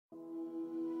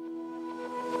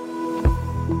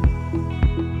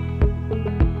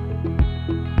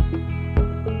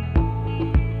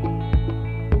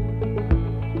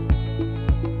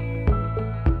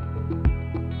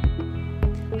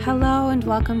and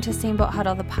welcome to Steamboat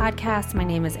Huddle, the podcast. My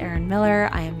name is Erin Miller.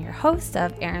 I am your host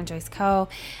of Erin Joyce Co.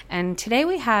 And today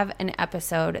we have an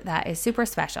episode that is super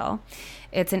special.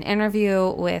 It's an interview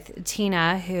with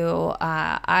Tina, who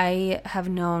I have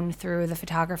known through the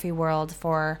photography world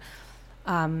for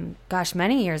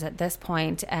many years at this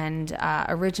point, and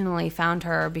originally found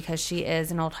her because she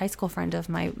is an old high school friend of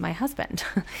my husband.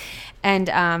 And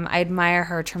I admire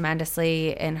her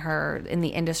tremendously in the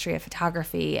industry of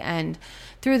photography. And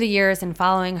through the years and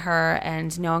following her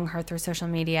and knowing her through social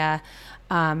media,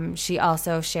 she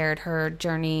also shared her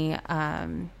journey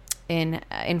in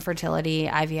infertility,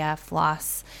 IVF,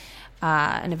 loss,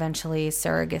 and eventually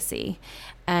surrogacy.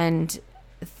 And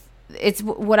it's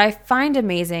what I find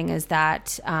amazing is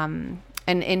that, and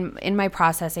in my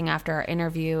processing after our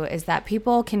interview, is that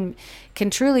people can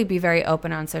truly be very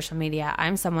open on social media.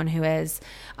 I'm someone who is,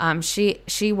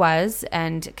 she was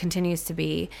and continues to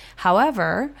be.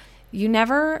 However,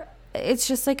 it's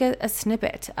just like a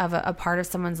snippet of a part of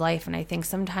someone's life. And I think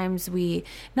sometimes we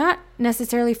not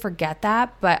necessarily forget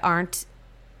that, but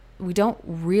we don't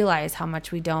realize how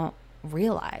much we don't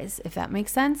realize, if that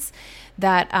makes sense,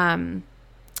 that,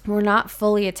 we're not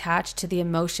fully attached to the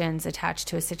emotions attached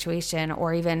to a situation,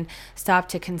 or even stop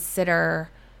to consider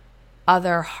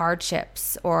other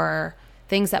hardships or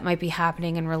things that might be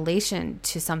happening in relation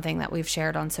to something that we've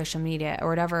shared on social media or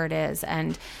whatever it is.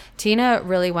 And Tina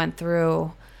really went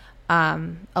through a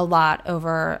lot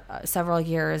over several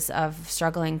years of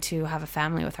struggling to have a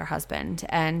family with her husband.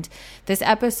 And this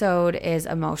episode is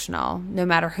emotional, no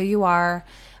matter who you are,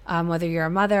 whether you're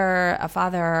a mother, a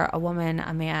father, a woman,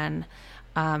 a man,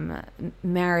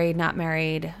 married, not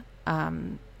married,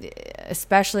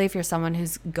 especially if you're someone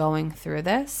who's going through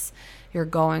this, you're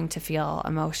going to feel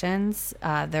emotions.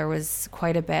 There was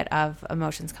quite a bit of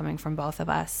emotions coming from both of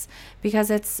us because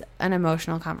it's an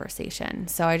emotional conversation.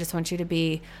 So I just want you to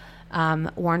be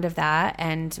warned of that.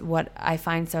 And what I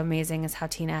find so amazing is how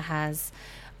Tina has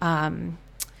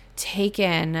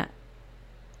taken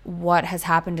what has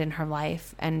happened in her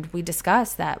life. And we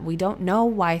discussed that we don't know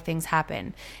why things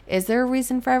happen. Is there a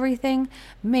reason for everything?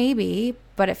 Maybe,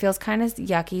 but it feels kind of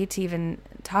yucky to even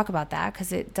talk about that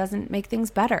because it doesn't make things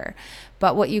better.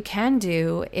 But what you can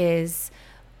do is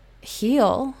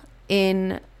heal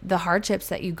in the hardships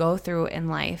that you go through in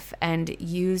life and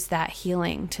use that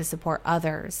healing to support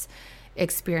others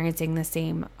experiencing the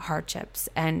same hardships.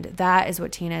 And that is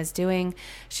what Tina is doing.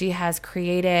 She has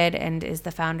created and is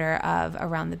the founder of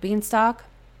Around the Beanstalk.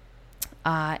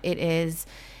 It is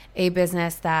a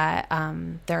business that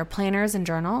there are planners and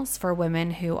journals for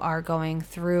women who are going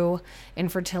through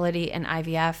infertility and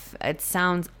IVF. It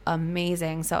sounds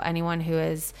amazing. So anyone who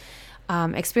is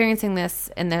experiencing this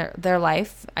in their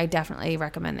life, I definitely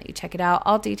recommend that you check it out.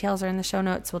 All details are in the show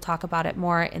notes. We'll talk about it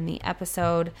more in the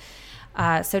episode.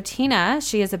 So Tina,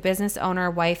 she is a business owner,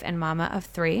 wife, and mama of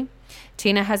 3.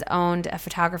 Tina has owned a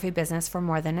photography business for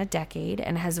more than a decade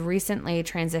and has recently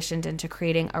transitioned into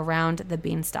creating Around the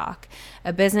Beanstalk,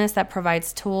 a business that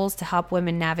provides tools to help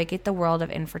women navigate the world of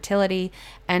infertility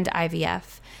and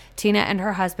IVF. Tina and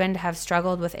her husband have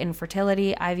struggled with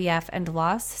infertility, IVF, and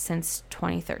loss since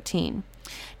 2013.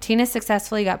 Tina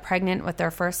successfully got pregnant with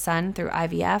their first son through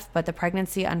IVF, but the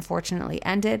pregnancy unfortunately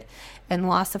ended in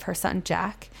loss of her son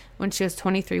Jack when she was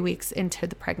 23 weeks into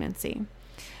the pregnancy.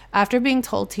 After being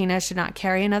told Tina should not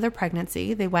carry another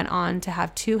pregnancy, they went on to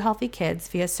have 2 healthy kids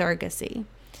via surrogacy.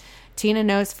 Tina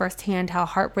knows firsthand how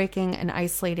heartbreaking and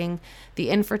isolating the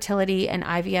infertility and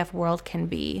IVF world can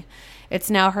be. It's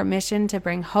now her mission to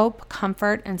bring hope,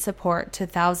 comfort, and support to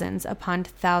thousands upon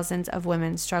thousands of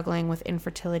women struggling with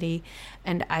infertility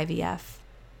and IVF.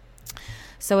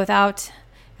 So without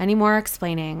any more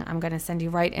explaining, I'm going to send you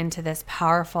right into this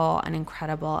powerful and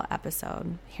incredible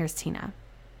episode. Here's Tina.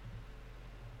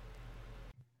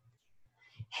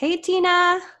 Hey,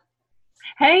 Tina.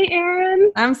 Hey,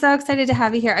 Erin. I'm so excited to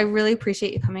have you here. I really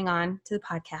appreciate you coming on to the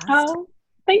podcast. Oh,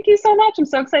 thank you so much. I'm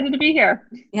so excited to be here.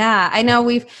 Yeah, I know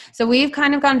we've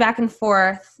kind of gone back and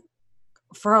forth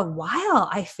for a while,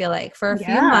 I feel like, for a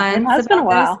few months. It has been a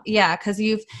while. This. Yeah, because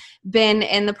you've been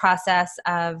in the process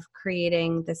of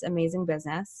creating this amazing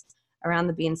business Around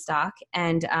the Beanstalk.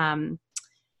 And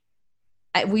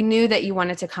we knew that you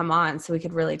wanted to come on so we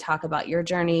could really talk about your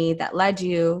journey that led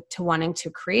you to wanting to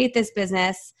create this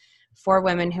business for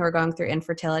women who are going through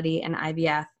infertility and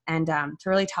IVF, and to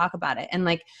really talk about it. And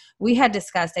like we had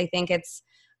discussed, I think it's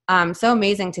so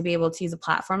amazing to be able to use a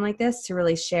platform like this to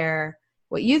really share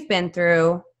what you've been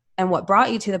through and what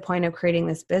brought you to the point of creating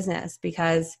this business.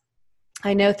 Because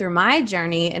I know through my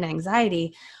journey in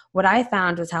anxiety, what I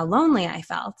found was how lonely I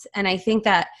felt. And I think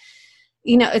that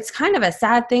it's kind of a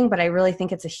sad thing, but I really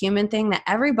think it's a human thing that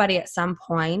everybody at some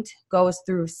point goes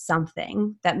through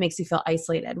something that makes you feel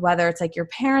isolated, whether it's like your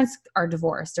parents are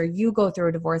divorced or you go through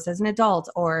a divorce as an adult,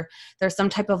 or there's some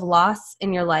type of loss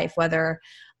in your life, whether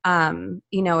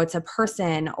it's a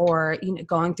person or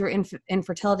going through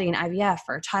infertility and IVF,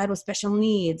 or a child with special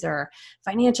needs or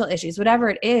financial issues, whatever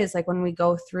it is. Like when we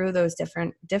go through those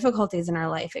different difficulties in our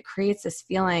life, it creates this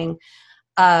feeling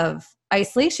of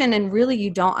isolation, and really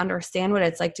you don't understand what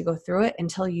it's like to go through it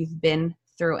until you've been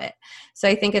through it. So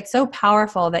I think it's so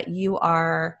powerful that you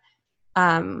are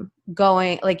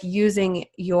using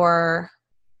your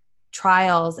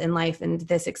trials in life and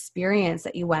this experience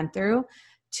that you went through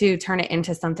to turn it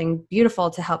into something beautiful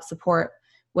to help support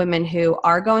women who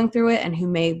are going through it and who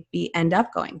may end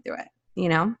up going through it,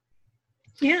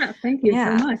 Yeah, thank you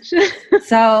so much.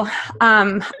 So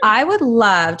I would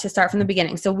love to start from the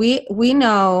beginning. So we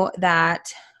know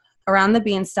that Around the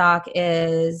Beanstalk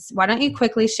is, why don't you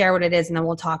quickly share what it is, and then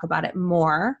we'll talk about it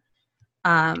more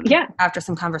after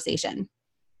some conversation.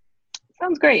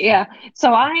 Sounds great. Yeah.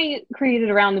 So I created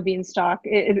Around the Beanstalk.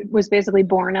 It was basically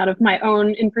born out of my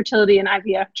own infertility and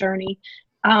IVF journey.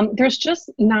 There's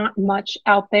just not much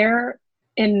out there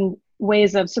in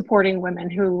ways of supporting women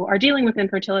who are dealing with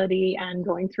infertility and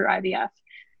going through IVF,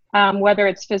 whether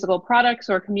it's physical products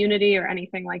or community or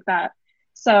anything like that.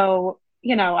 So,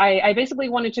 I basically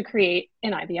wanted to create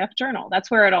an IVF journal.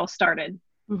 That's where it all started.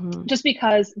 Mm-hmm. Just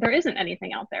because there isn't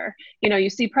anything out there. You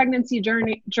see pregnancy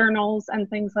journals and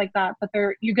things like that, but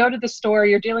you go to the store,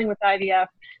 you're dealing with IVF,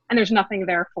 and there's nothing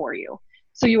there for you.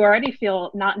 So you already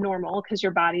feel not normal because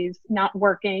your body's not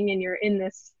working and you're in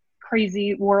this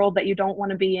crazy world that you don't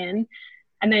want to be in.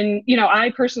 And then,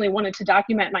 I personally wanted to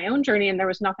document my own journey, and there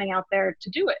was nothing out there to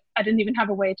do it. I didn't even have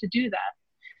a way to do that.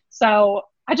 So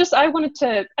my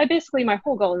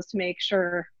whole goal is to make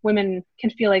sure women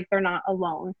can feel like they're not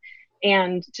alone,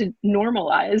 and to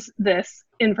normalize this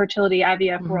infertility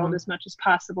IVF mm-hmm. world as much as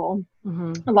possible.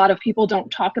 Mm-hmm. A lot of people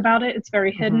don't talk about it. It's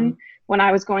very hidden. Mm-hmm. When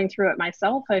I was going through it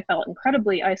myself, I felt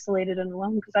incredibly isolated and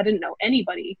alone because I didn't know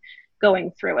anybody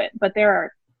going through it. But there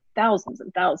are thousands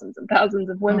and thousands and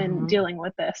thousands of women mm-hmm. dealing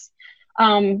with this.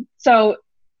 So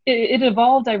it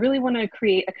evolved. I really want to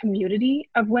create a community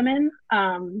of women,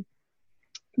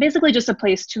 basically just a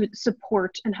place to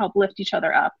support and help lift each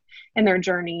other up in their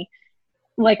journey.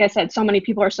 Like I said, so many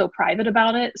people are so private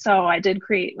about it. So I did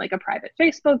create like a private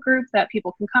Facebook group that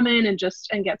people can come in and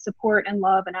get support and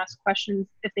love and ask questions.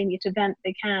 If they need to vent,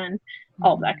 they can,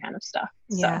 all that kind of stuff.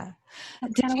 Yeah. So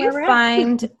did you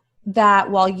find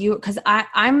that because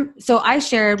I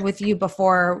shared with you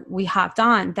before we hopped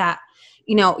on that,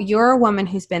 you're a woman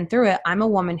who's been through it. I'm a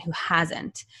woman who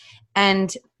hasn't.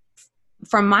 And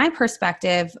from my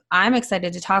perspective, I'm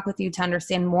excited to talk with you to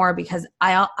understand more, because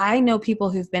I know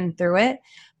people who've been through it,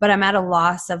 but I'm at a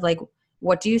loss of like,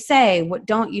 what do you say? What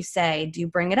don't you say? Do you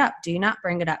bring it up? Do you not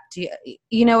bring it up?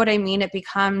 You know what I mean? It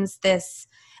becomes this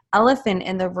elephant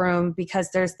in the room because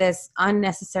there's this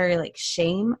unnecessary like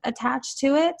shame attached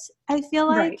to it, I feel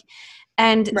like. Right.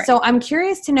 And so I'm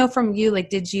curious to know from you,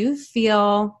 like, did you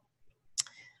feel,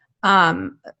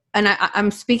 and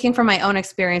I'm speaking from my own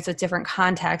experience with different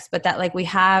contexts, but that like we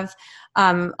have,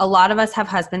 a lot of us have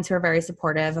husbands who are very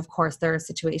supportive. Of course, there are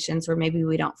situations where maybe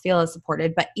we don't feel as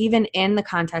supported, but even in the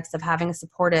context of having a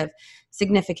supportive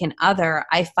significant other,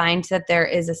 I find that there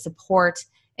is a support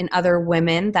in other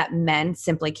women that men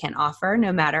simply can't offer,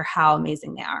 no matter how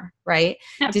amazing they are. Right?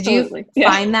 Absolutely. Did you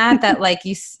find that like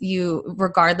you,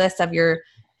 regardless of your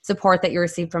support that you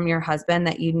received from your husband,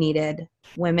 that you needed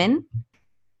women?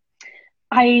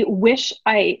 I wish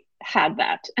I had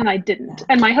that, and I didn't. Yeah.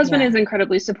 And my husband is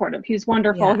incredibly supportive. He's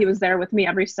wonderful. Yeah. He was there with me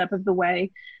every step of the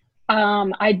way.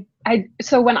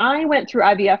 So when I went through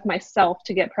IVF myself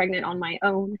to get pregnant on my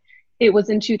own, it was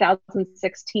in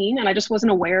 2016, and I just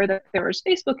wasn't aware that there was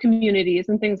Facebook communities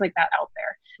and things like that out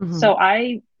there. Mm-hmm. So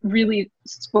I really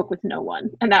spoke with no one,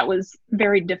 and that was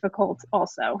very difficult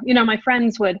also. My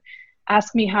friends would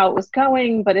ask me how it was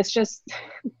going, but it's just,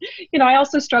 I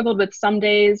also struggled with some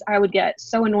days I would get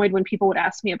so annoyed when people would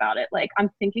ask me about it. Like, I'm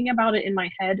thinking about it in my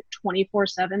head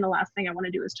 24/7. The last thing I want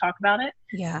to do is talk about it.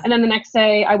 Yeah. And then the next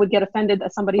day I would get offended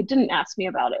that somebody didn't ask me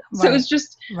about it. Right. So it was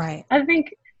just, I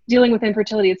think dealing with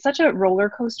infertility, it's such a roller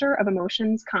coaster of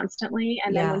emotions constantly.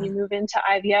 And then when you move into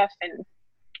IVF and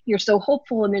you're so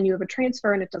hopeful, and then you have a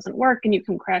transfer and it doesn't work and you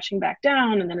come crashing back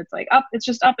down, and then it's like it's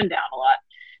just up and down a lot.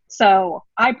 So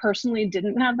I personally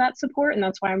didn't have that support, and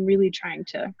that's why I'm really trying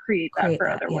to create that for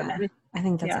other women. I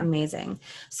think that's amazing.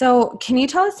 So can you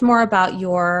tell us more about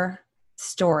your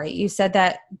story? You said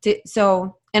that,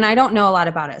 and I don't know a lot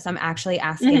about it, so I'm actually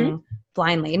asking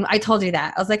blindly. And I told you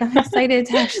that. I was like, I'm excited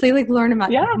to actually like learn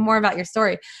about more about your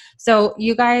story. So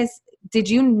you guys, did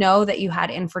you know that you had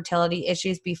infertility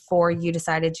issues before you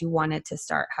decided you wanted to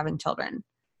start having children?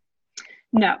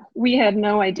 No, we had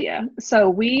no idea. So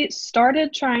we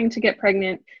started trying to get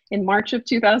pregnant in March of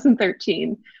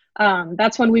 2013.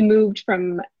 That's when we moved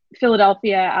from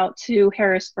Philadelphia out to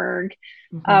Harrisburg.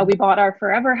 We bought our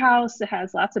forever house. It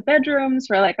has lots of bedrooms.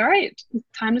 We're like, all right,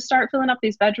 time to start filling up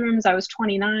these bedrooms. I was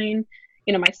 29.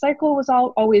 You know, my cycle was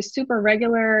always super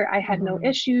regular. I had no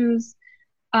issues.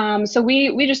 So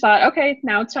we just thought, okay,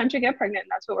 now it's time to get pregnant.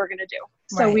 And that's what we're going to do.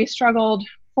 So we struggled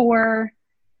for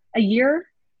a year.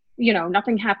 You know,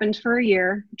 nothing happened for a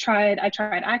year. I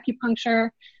tried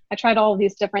acupuncture. I tried all of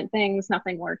these different things.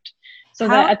 Nothing worked. So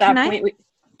at that point,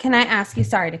 can I ask you,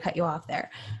 sorry to cut you off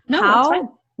there. No, that's fine.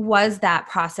 How was that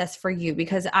process for you?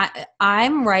 Because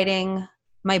I'm writing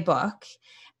my book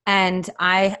and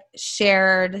I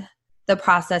shared the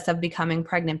process of becoming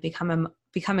pregnant,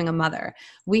 becoming a mother.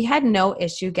 We had no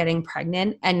issue getting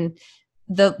pregnant, and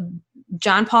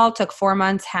John Paul took 4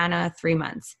 months, Hannah 3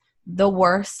 months. The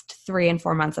worst 3 and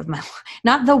 4 months of my life.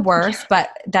 Not the worst, but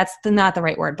that's not the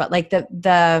right word. But like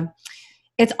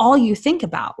it's all you think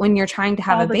about when you're trying to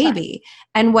have a baby.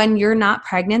 And when you're not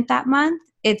pregnant that month,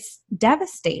 it's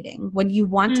devastating when you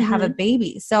want to have a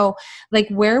baby. So like,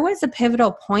 where was the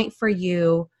pivotal point for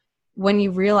you when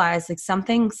you realized like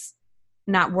something's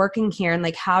not working here? And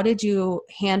like, how did you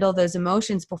handle those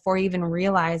emotions before you even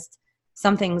realized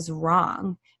something's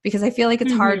wrong? Because I feel like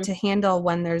it's hard to handle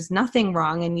when there's nothing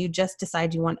wrong and you just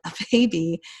decide you want a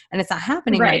baby and it's not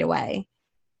happening right away.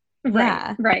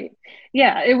 Right.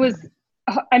 Yeah. It was,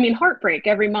 I mean, heartbreak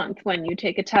every month when you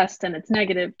take a test and it's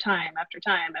negative time after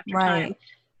time after time.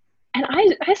 And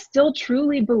I still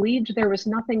truly believed there was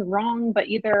nothing wrong, but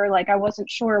either like I wasn't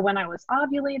sure when I was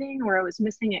ovulating or I was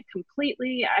missing it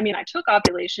completely. I mean, I took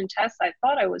ovulation tests. I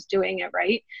thought I was doing it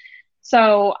right.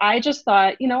 So I just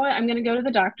thought, you know what, I'm going to go to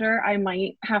the doctor. I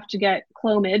might have to get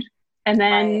Clomid and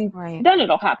then then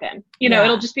it'll happen. You know,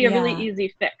 it'll just be a really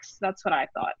easy fix. That's what I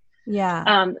thought.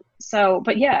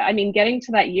 But yeah, I mean, getting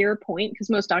to that year point, because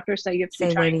most doctors say you have to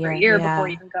be trying for a year before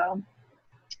you can go.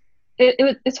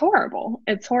 It's horrible.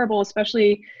 It's horrible,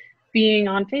 especially being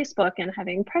on Facebook and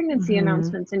having pregnancy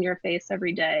announcements in your face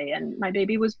every day. And my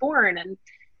baby was born, and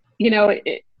you know,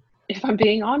 if I'm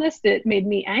being honest, it made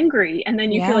me angry. And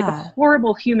then you feel like a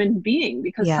horrible human being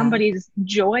because somebody's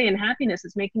joy and happiness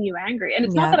is making you angry. And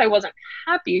it's not that I wasn't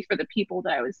happy for the people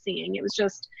that I was seeing. It was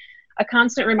just a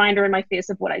constant reminder in my face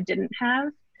of what I didn't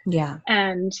have.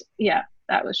 And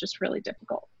that was just really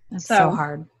difficult. That's so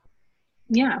hard.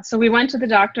 Yeah. So we went to the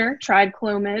doctor, tried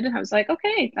Clomid. I was like,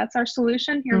 okay, that's our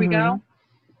solution. Here we go.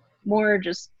 More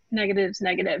just negatives,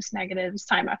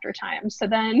 time after time. So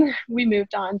then we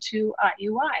moved on to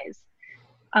IUIs.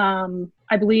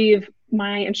 I believe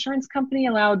my insurance company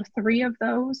allowed 3 of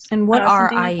those. And what are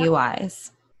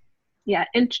IUIs? Yeah,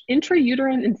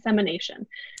 intrauterine insemination.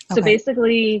 So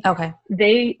basically,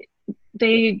 they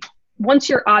once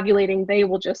you're ovulating, they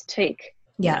will just take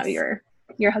you know,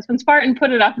 your husband's part and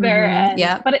put it up there.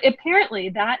 And, but apparently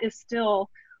that is still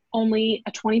only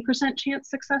a 20% chance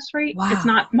success rate. It's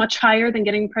not much higher than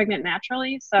getting pregnant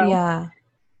naturally. So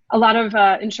a lot of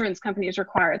insurance companies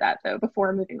require that though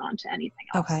before moving on to anything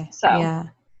else. So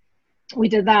we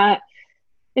did that.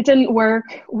 It didn't work.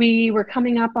 We were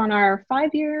coming up on our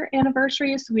 5-year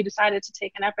anniversary, so we decided to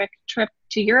take an epic trip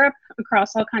to Europe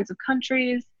across all kinds of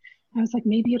countries. I was like,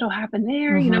 maybe it'll happen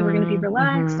there. You know, we're going to be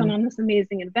relaxed and on this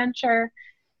amazing adventure.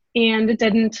 And it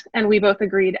didn't. And we both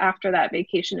agreed after that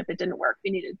vacation, if it didn't work,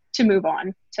 we needed to move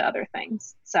on to other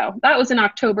things. So that was in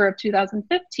October of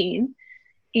 2015.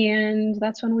 And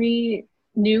that's when we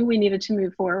knew we needed to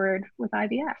move forward with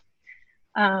IVF.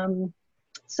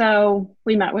 So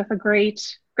we met with a great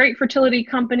fertility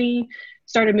company,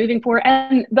 started moving forward.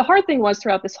 And the hard thing was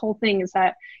throughout this whole thing is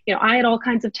that, you know, I had all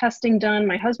kinds of testing done.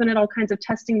 My husband had all kinds of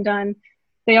testing done.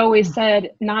 They always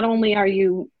said, not only are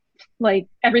you like,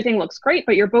 everything looks great,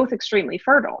 but you're both extremely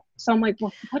fertile. So I'm like,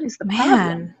 well, what is the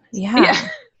problem?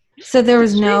 So there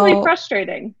was no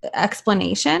frustrating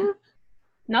explanation?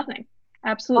 Nothing.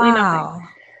 Absolutely nothing.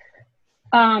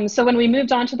 So when we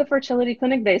moved on to the fertility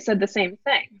clinic, they said the same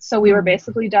thing. So we were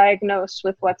basically diagnosed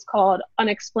with what's called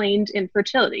unexplained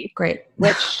infertility. Great.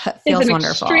 Which is an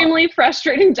wonderful. Extremely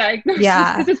frustrating diagnosis.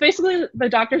 Because it's basically the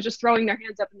doctors just throwing their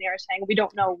hands up in the air saying, we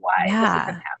don't know why this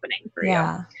isn't happening for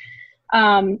you.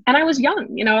 And I was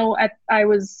young, you know, I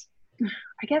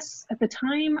guess at the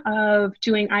time of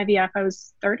doing IVF, I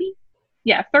was 30.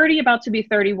 Yeah, 30, about to be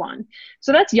 31.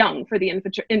 So that's young for the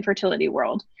infertility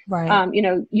world. Right.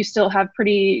 You still have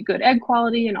pretty good egg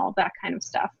quality and all that kind of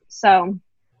stuff. So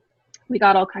we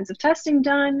got all kinds of testing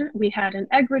done. We had an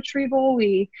egg retrieval.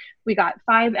 We got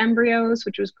 5 embryos,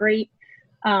 which was great.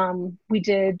 We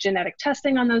did genetic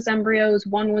testing on those embryos.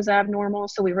 1 was abnormal,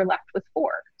 so we were left with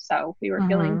 4. So we were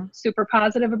feeling super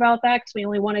positive about that because we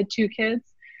only wanted 2 kids.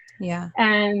 Yeah.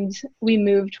 And we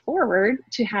moved forward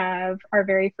to have our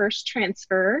very first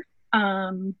transfer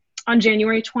on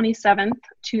January 27th,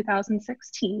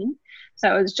 2016.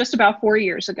 So it was just about 4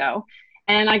 years ago.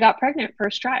 And I got pregnant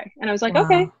first try. And I was like,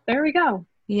 okay, there we go.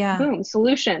 Yeah. Boom,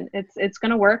 solution. It's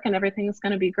going to work and everything's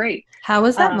going to be great. How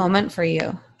was that moment for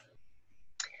you?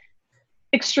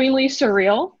 Extremely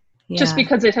surreal. Yeah. Just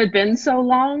because it had been so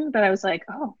long that I was like,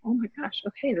 oh my gosh,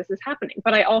 okay, this is happening.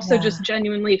 But I also just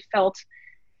genuinely felt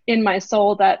in my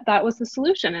soul that that was the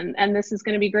solution, and this is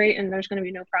going to be great, and there's going to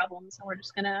be no problems, and we're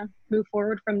just going to move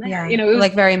forward from there. Yeah. It was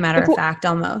like very matter of fact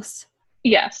almost.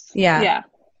 Yes. Yeah.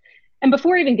 And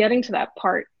before even getting to that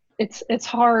part, it's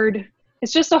hard.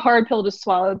 It's just a hard pill to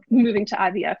swallow moving to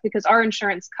IVF because our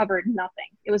insurance covered nothing.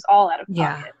 It was all out of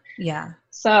pocket. Yeah.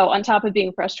 So on top of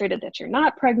being frustrated that you're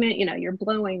not pregnant, you're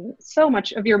blowing so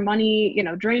much of your money,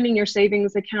 draining your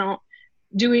savings account,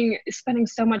 spending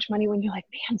so much money when you're like,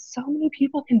 man, so many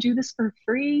people can do this for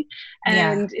free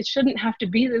and it shouldn't have to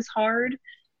be this hard.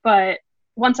 But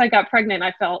once I got pregnant,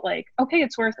 I felt like, okay,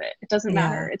 it's worth it. It doesn't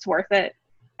matter. It's worth it.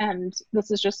 And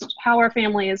this is just how our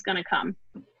family is going to come.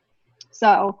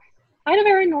 So I had a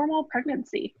very normal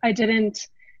pregnancy. I didn't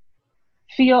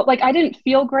feel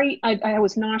great. I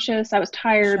was nauseous. I was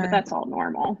tired, but that's all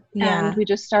normal. Yeah. And we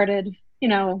just started,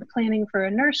 planning for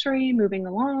a nursery, moving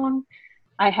along.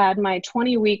 I had my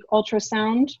 20-week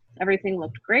ultrasound. Everything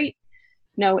looked great.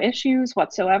 No issues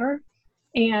whatsoever.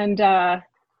 And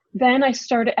then I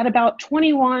started at about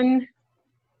 21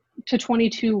 to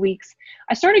 22 weeks.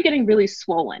 I started getting really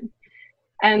swollen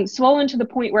to the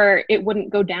point where it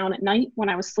wouldn't go down at night when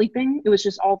I was sleeping. It was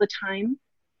just all the time.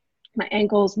 My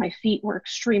ankles, my feet were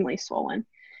extremely swollen.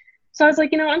 So I was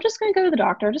like, I'm just going to go to the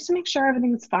doctor just to make sure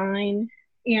everything's fine.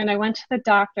 And I went to the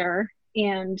doctor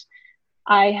and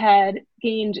I had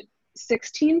gained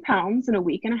 16 pounds in a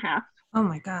week and a half. Oh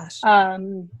my gosh.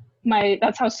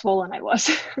 That's how swollen I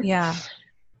was. Yeah.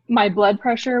 My blood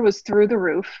pressure was through the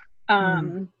roof.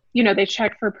 They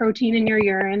checked for protein in your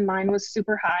urine. Mine was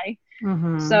super high.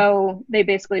 So they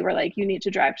basically were like, you need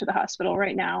to drive to the hospital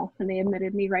right now. And they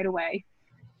admitted me right away.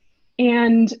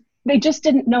 And they just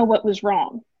didn't know what was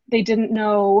wrong. They didn't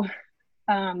know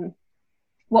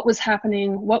what was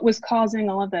happening, what was causing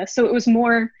all of this. So it was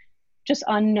more just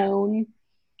unknown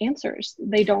answers.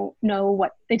 They didn't know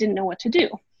what to do.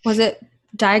 Was it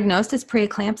diagnosed as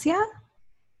preeclampsia?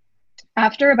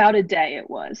 After about a day it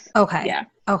was. Okay. Yeah.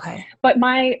 Okay. But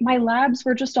my labs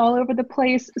were just all over the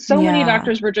place. So many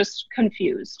doctors were just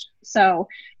confused.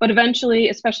 But eventually,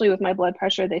 especially with my blood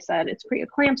pressure, they said it's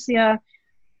preeclampsia.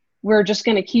 We're just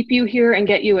going to keep you here and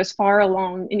get you as far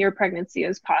along in your pregnancy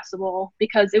as possible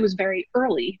because it was very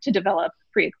early to develop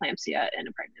preeclampsia in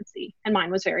a pregnancy. And mine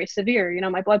was very severe.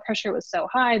 My blood pressure was so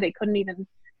high, they couldn't even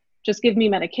just give me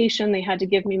medication. They had to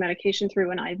give me medication through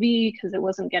an IV because it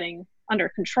wasn't getting under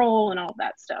control and all of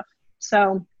that stuff.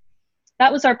 So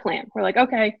that was our plan. We're like,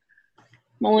 okay,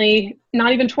 I'm only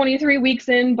not even 23 weeks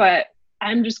in, but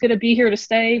I'm just going to be here to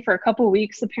stay for a couple of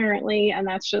weeks apparently. And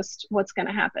that's just what's going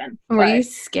to happen. Were you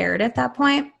scared at that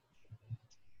point?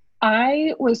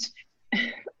 I was.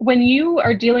 When you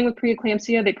are dealing with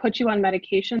preeclampsia, they put you on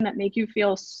medication that make you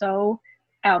feel so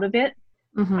out of it.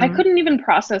 I couldn't even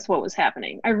process what was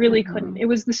happening. I really couldn't. It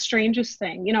was the strangest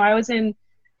thing. I was in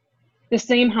the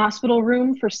same hospital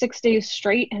room for 6 days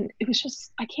straight. And it was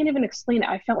just, I can't even explain it.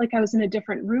 I felt like I was in a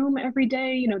different room every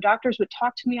day. Doctors would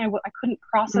talk to me. I couldn't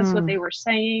process what they were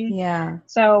saying. Yeah.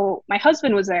 So my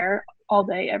husband was there all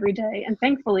day, every day. And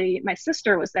thankfully my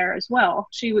sister was there as well.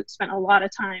 She would spend a lot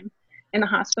of time in the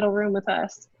hospital room with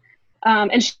us.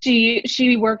 And she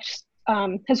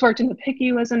has worked in the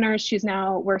PICU as a nurse. She's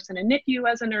now works in a NICU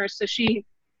as a nurse. So she,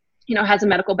 has a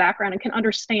medical background and can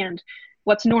understand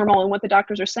what's normal and what the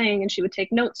doctors are saying. And she would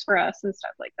take notes for us and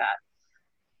stuff like that.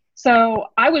 So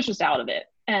I was just out of it.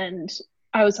 And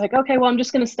I was like, okay, well, I'm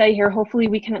just going to stay here. Hopefully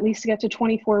we can at least get to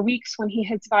 24 weeks when he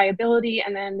hits viability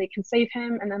and then they can save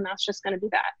him. And then that's just going to be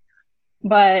that.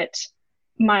 But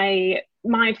my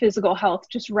physical health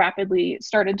just rapidly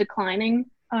started declining.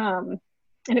 And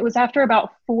it was after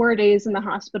about 4 days in the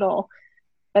hospital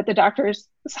that the doctors,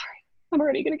 sorry, I'm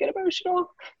already going to get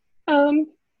emotional.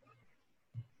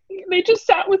 They just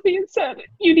sat with me and said,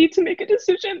 you need to make a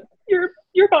decision.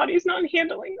 Your body's not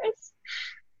handling this.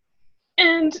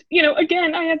 And,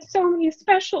 again, I had so many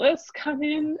specialists come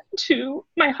in to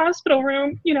my hospital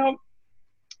room,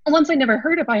 once I never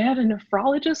heard of. I had a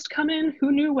nephrologist come in.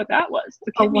 Who knew what that was?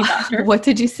 The kidney doctor. What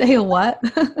did you say? A what?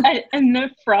 A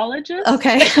nephrologist.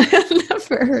 Okay. I've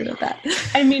never heard of that.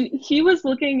 I mean, he was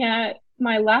looking at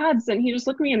my labs and he just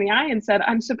looked me in the eye and said,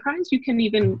 "I'm surprised you can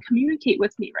even communicate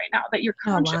with me right now, that you're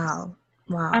conscious." Oh,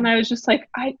 wow. And I was just like,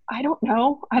 I don't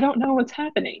know. I don't know what's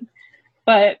happening.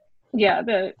 But yeah,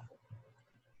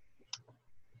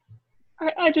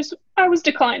 I was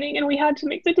declining, and we had to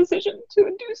make the decision to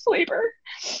induce labor.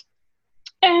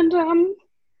 And sorry.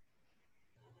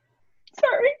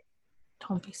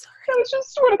 Don't be sorry. That was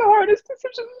just one of the hardest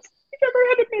decisions I've ever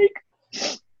had to make,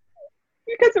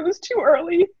 because it was too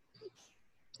early.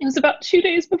 It was about 2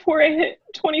 days before I hit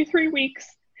 23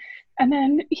 weeks, and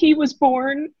then he was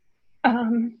born.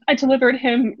 I delivered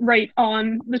him right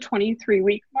on the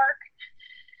 23-week mark,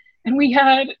 and we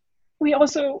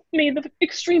also made the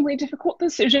extremely difficult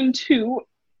decision to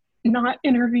not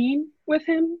intervene with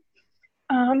him.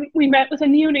 We met with a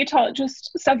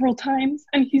neonatologist several times,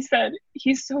 and he said,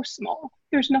 "He's so small.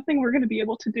 There's nothing we're going to be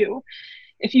able to do.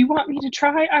 If you want me to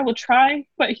try, I will try."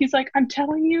 But he's like, "I'm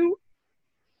telling you,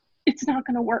 it's not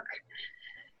going to work."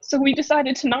 So we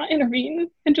decided to not intervene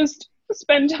and just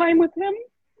spend time with him.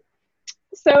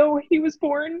 So he was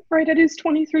born right at his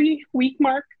 23-week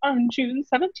mark on June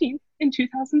 17th in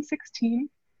 2016.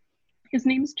 His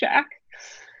name's Jack.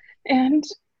 And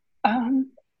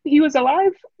he was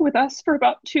alive with us for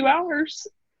about 2 hours.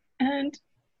 And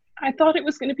I thought it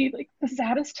was going to be like the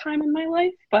saddest time in my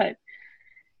life, but it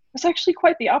was actually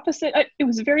quite the opposite. It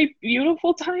was a very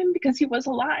beautiful time because he was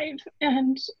alive.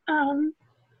 And,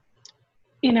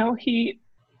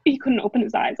 he couldn't open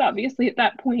his eyes, obviously, at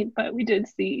that point, but we did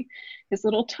see his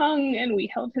little tongue, and we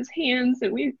held his hands,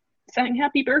 and we sang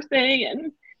happy birthday,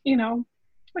 and,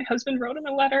 my husband wrote him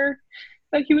a letter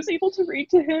that he was able to read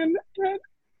to him. And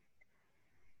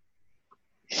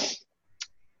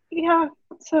yeah,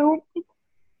 so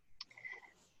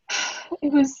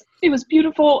it was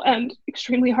beautiful and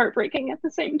extremely heartbreaking at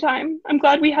the same time. I'm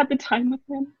glad we had the time with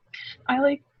him. I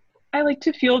like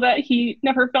to feel that he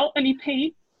never felt any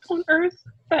pain on earth,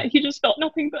 that he just felt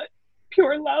nothing but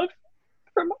pure love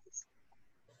from us.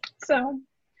 So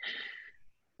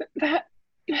that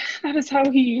is how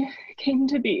he came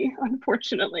to be,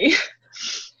 unfortunately.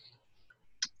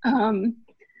 And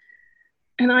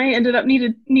I ended up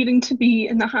needing to be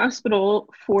in the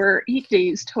hospital for 8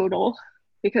 days total,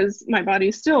 because my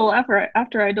body still,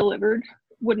 after I delivered,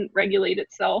 wouldn't regulate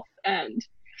itself. And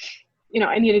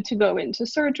I needed to go into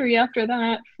surgery after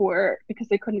that because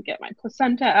they couldn't get my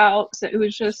placenta out. So it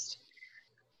was just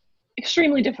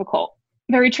extremely difficult,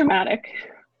 very traumatic.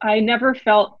 I never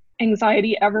felt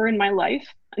anxiety ever in my life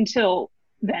until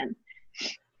then.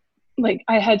 Like,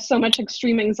 I had so much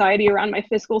extreme anxiety around my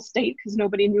physical state because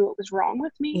nobody knew what was wrong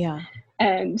with me. Yeah.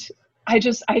 And I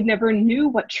never knew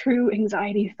what true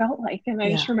anxiety felt like. And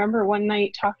I just remember one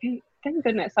night talking, thank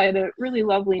goodness, I had a really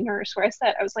lovely nurse where I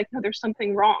was like, "No, there's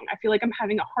something wrong. I feel like I'm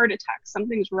having a heart attack.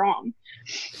 Something's wrong."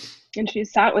 And she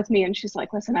sat with me and she's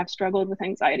like, "Listen, I've struggled with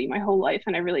anxiety my whole life,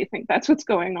 and I really think that's what's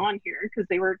going on here," because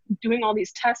they were doing all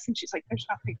these tests, and she's like, "There's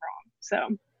nothing wrong."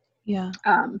 So yeah,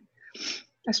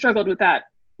 I struggled with that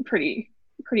pretty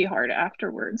hard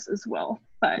afterwards as well.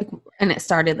 And it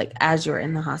started like as you were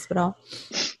in the hospital?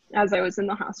 As I was in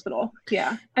the hospital.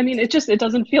 Yeah. I mean, it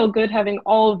doesn't feel good having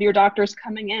all of your doctors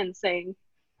coming in saying,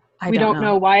 "We don't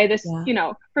know why this,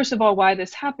 first of all, why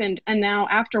this happened." And now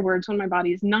afterwards, when my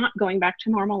body is not going back to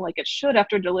normal like it should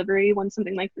after delivery, when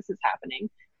something like this is happening,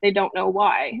 they don't know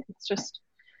why. It's just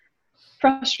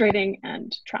frustrating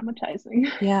and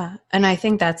traumatizing. Yeah. And I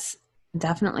think that's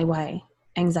definitely why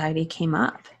anxiety came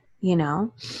up,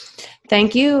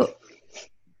 Thank you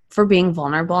for being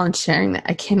vulnerable and sharing that.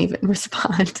 I can't even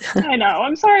respond. I know.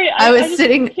 I'm sorry. I was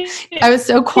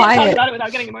so quiet. Talk about it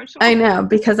without getting emotional. I know,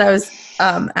 because I was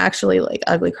actually like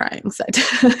ugly crying. So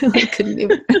I couldn't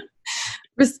even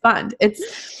respond.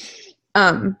 It's,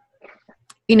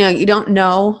 you don't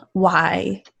know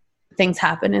why things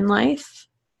happen in life.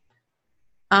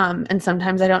 And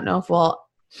sometimes I don't know if we'll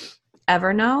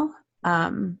ever know.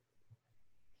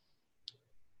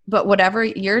 But whatever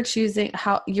you're choosing,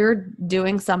 how you're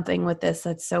doing something with this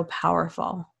that's so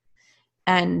powerful.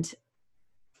 And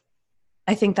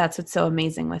I think that's what's so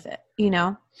amazing with it,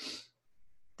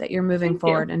 that you're moving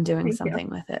forward and doing something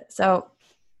with it. So,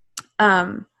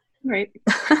 right.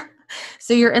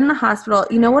 So you're in the hospital.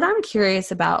 What I'm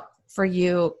curious about for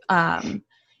you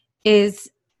is,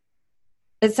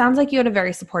 it sounds like you had a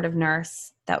very supportive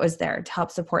nurse that was there to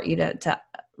help support you to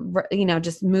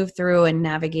just move through and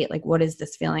navigate, like, what is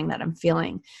this feeling that I'm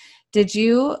feeling? Did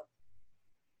you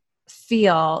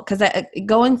feel, because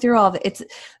going through all of it,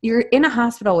 you're in a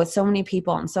hospital with so many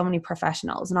people and so many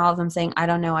professionals and all of them saying, I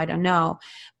don't know.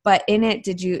 But in it,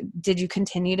 did you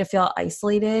continue to feel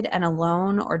isolated and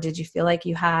alone, or did you feel like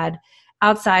you had,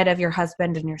 outside of your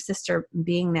husband and your sister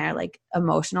being there, like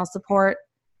emotional support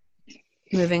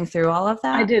moving through all of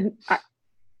that?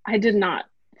 I did not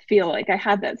feel like I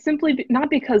had that, simply not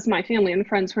because my family and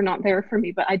friends were not there for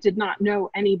me, but I did not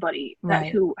know anybody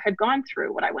who had gone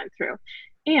through what I went through.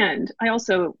 And I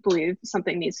also believe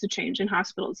something needs to change in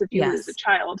hospitals if you lose a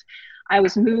child. I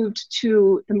was moved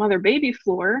to the mother baby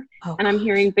floor, and I'm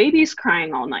hearing babies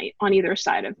crying all night on either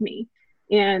side of me.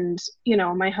 And,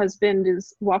 my husband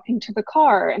is walking to the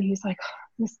car and he's like,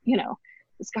 this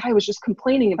guy was just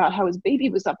complaining about how his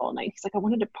baby was up all night. He's like, I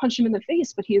wanted to punch him in the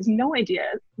face, but he has no idea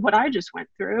what I just went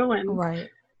through. And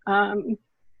I'll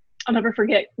never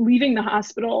forget leaving the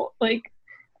hospital, like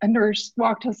a nurse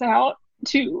walked us out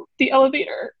to the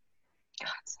elevator.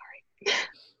 God, sorry.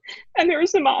 And there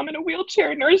was a mom in a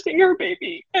wheelchair nursing her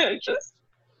baby, and it just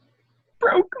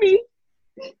broke me.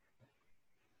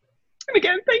 And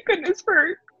again, thank goodness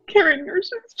for caring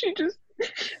nurses.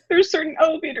 There's certain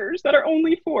elevators that are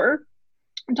only for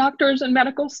doctors and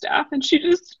medical staff, and she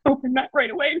just opened that right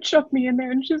away and shoved me in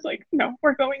there, and she's like, no,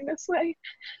 we're going this way.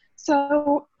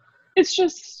 So it's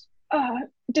just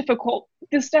difficult.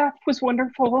 The staff was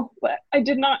wonderful, but I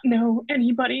did not know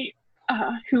anybody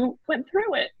who went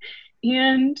through it.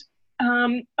 And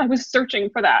I was searching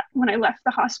for that when I left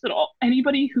the hospital.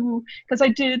 Anybody who, because I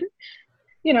did,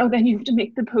 then you have to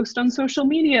make the post on social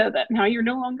media that now you're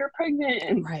no longer pregnant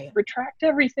and retract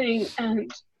everything.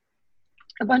 And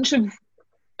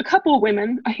a couple of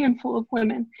women, a handful of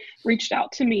women reached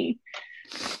out to me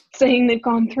saying they've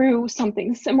gone through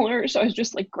something similar. So I was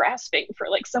just like grasping for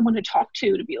like someone to talk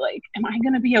to be like, am I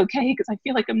going to be okay? Because I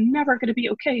feel like I'm never going to be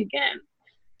okay again.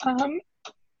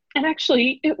 And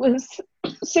actually it was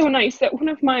so nice that one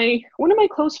of my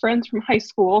close friends from high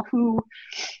school, who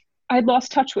I'd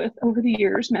lost touch with over the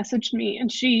years, messaged me,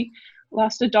 and she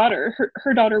lost a daughter.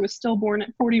 Her daughter was stillborn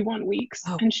at 41 weeks,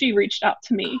 and she reached out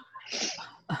to me.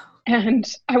 And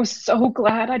I was so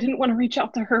glad. I didn't want to reach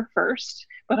out to her first,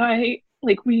 but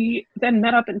we then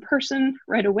met up in person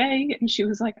right away, and she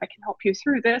was like, I can help you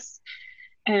through this.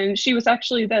 And she was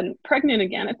actually then pregnant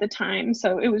again at the time.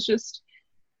 So it was just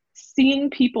seeing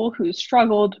people who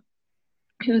struggled,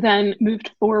 who then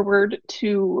moved forward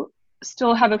to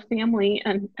still have a family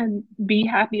and be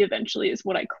happy eventually, is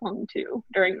what I clung to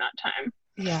during that time.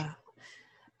 Yeah.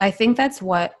 I think that's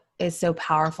what is so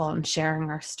powerful in sharing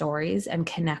our stories and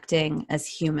connecting as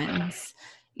humans,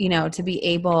 to be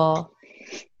able,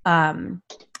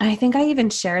 I think I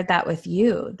even shared that with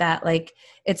you, that like,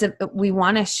 we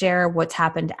want to share what's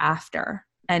happened after,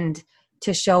 and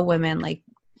to show women like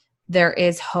there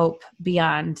is hope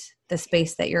beyond the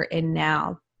space that you're in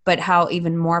now, but how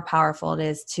even more powerful it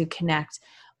is to connect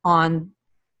on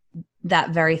that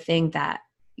very thing that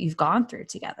you've gone through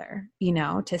together,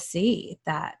 to see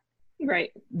that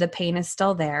the pain is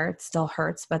still there, it still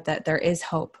hurts, but that there is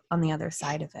hope on the other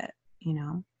side of it,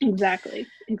 Exactly.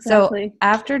 So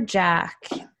after Jack,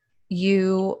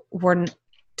 you were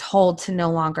told to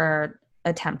no longer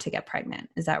attempt to get pregnant.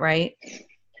 Is that right?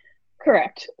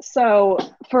 Correct. So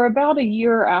for about a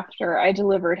year after I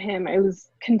delivered him, it was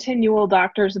continual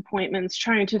doctor's appointments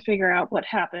trying to figure out what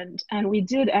happened. And we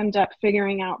did end up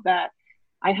figuring out that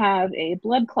I have a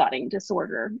blood clotting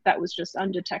disorder that was just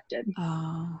undetected.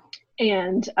 Oh.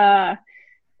 And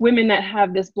women that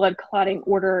have this blood clotting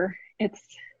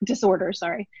disorder,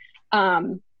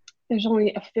 there's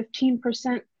only a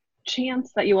 15%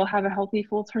 chance that you will have a healthy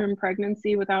full-term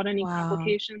pregnancy without any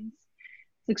complications.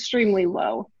 It's extremely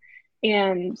low.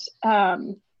 And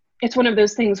it's one of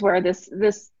those things where this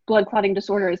blood clotting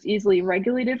disorder is easily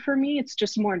regulated for me. It's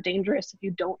just more dangerous if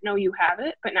you don't know you have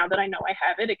it. But now that I know I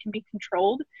have it, it can be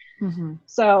controlled. Mm-hmm.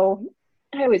 So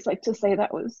I always like to say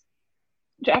that was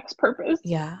Jack's purpose.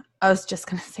 Yeah, I was just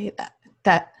going to say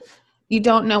that you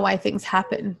don't know why things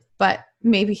happen, but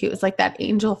maybe he was like that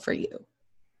angel for you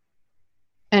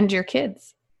and your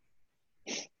kids.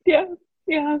 Yeah.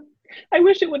 I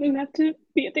wish it wouldn't have to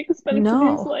be at the expense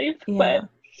of his life, but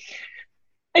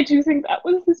I do think that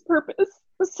was his purpose.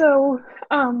 So,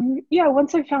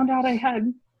 once I found out I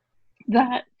had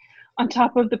that on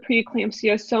top of the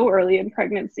preeclampsia so early in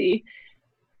pregnancy,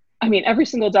 I mean, every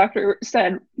single doctor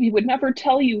said, we would never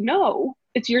tell you no,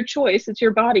 it's your choice, it's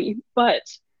your body. But,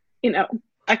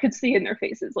 I could see in their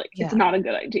faces, like, it's not a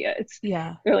good idea.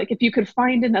 They're like, if you could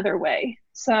find another way.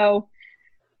 So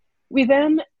we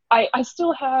then I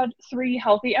still had 3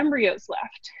 healthy embryos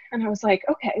left. And I was like,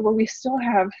 okay, well, we still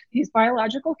have these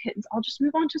biological kids. I'll just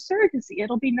move on to surrogacy.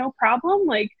 It'll be no problem.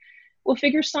 Like, we'll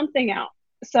figure something out.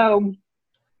 So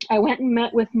I went and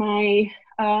met with my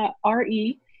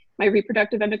RE, my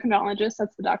reproductive endocrinologist.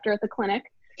 That's the doctor at the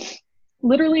clinic,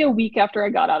 literally a week after I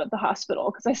got out of the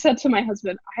hospital. Because I said to my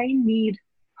husband, I need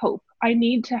hope. I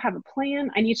need to have a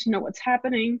plan. I need to know what's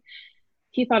happening.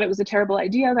 He thought it was a terrible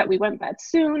idea that we went that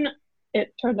soon.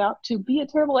 It turned out to be a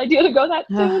terrible idea to go that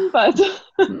soon, but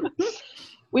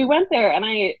we went there,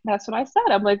 and that's what I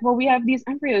said. I'm like, well, we have these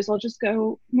embryos. I'll just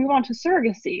go move on to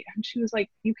surrogacy. And she was like,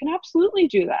 you can absolutely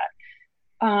do that.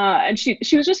 And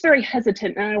she was just very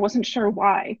hesitant, and I wasn't sure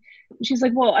why. She's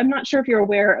like, well, I'm not sure if you're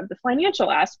aware of the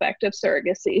financial aspect of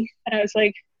surrogacy. And I was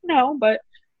like, no, but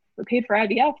we paid for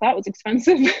IVF. That was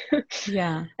expensive.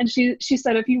 Yeah. And she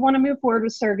said, if you want to move forward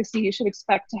with surrogacy, you should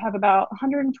expect to have about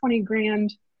 120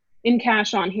 grand in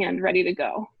cash on hand, ready to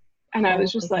go. And I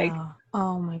was just like,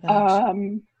 oh my gosh.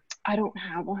 I don't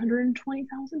have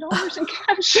 $120,000 in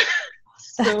cash.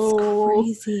 That's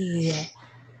crazy.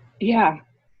 Yeah.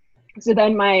 So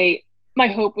then my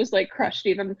hope was like crushed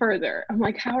even further. I'm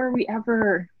like, how are we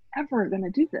ever going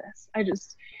to do this? I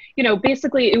just,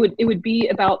 basically it would be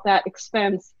about that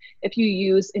expense if you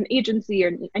use an agency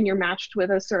and you're matched with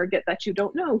a surrogate that you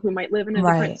don't know, who might live in a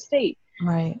different state.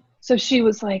 Right. So she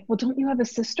was like, well, don't you have a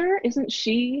sister? Isn't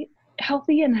she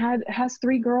healthy and has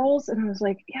 3 girls? And I was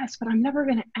like, yes, but I'm never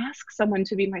going to ask someone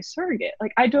to be my surrogate.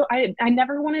 Like, I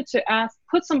never wanted to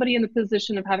put somebody in the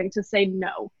position of having to say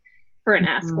no for an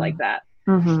ask like that.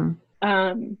 Mm-hmm.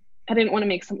 I didn't want to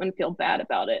make someone feel bad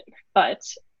about it. But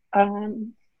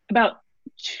about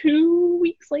 3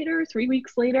 weeks later,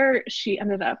 she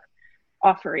ended up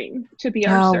offering to be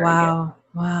our surrogate.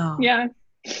 Wow. Yeah.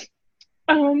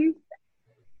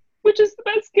 Which is the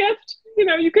best gift,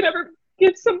 you could ever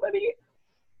give somebody.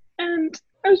 And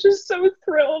I was just so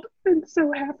thrilled and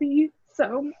so happy.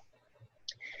 So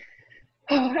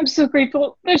I'm so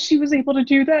grateful that she was able to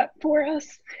do that for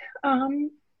us.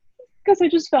 Because I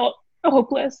just felt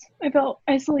hopeless. I felt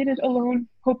isolated, alone,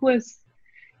 hopeless.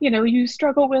 You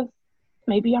struggle with,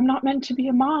 maybe I'm not meant to be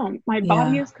a mom. My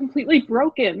body is completely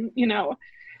broken.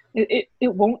 It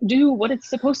won't do what it's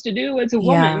supposed to do as a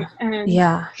woman. And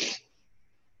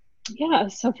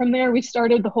so from there we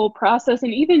started the whole process.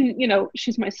 And even,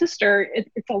 she's my sister,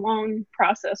 it's a long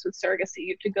process with surrogacy.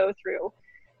 You have to go through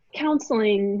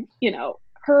counseling,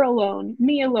 her alone,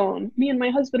 me and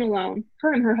my husband alone,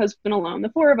 her and her husband alone, the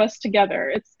 4 of us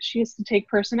together. She has to take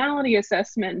personality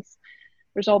assessments.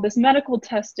 There's all this medical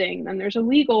testing. Then there's a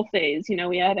legal phase.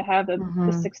 We had to have a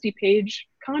 60-page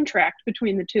contract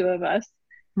between the 2 of us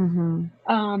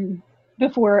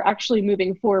before actually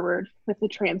moving forward with the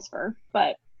transfer.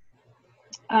 But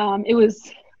it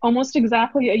was almost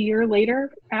exactly a year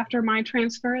later after my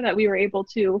transfer that we were able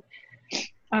to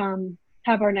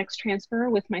have our next transfer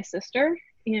with my sister.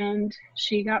 And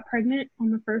she got pregnant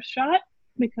on the first shot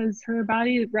because her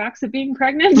body rocks at being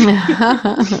pregnant.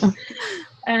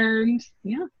 And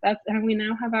and we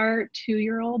now have our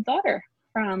 2-year-old daughter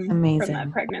from that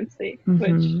pregnancy,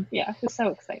 which is so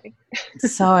exciting.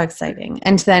 So exciting.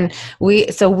 And then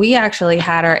we actually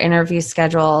had our interview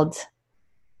scheduled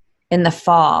in the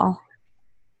fall.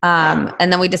 And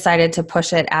then we decided to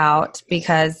push it out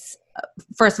because,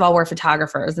 first of all, we're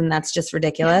photographers, and that's just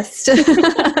ridiculous to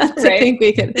think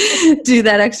we could do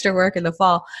that extra work in the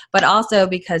fall. But also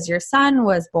because your son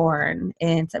was born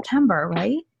in September,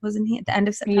 right? Wasn't he at the end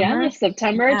of September? Yeah,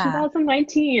 September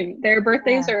 2019. Their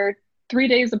birthdays are 3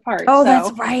 days apart. Oh,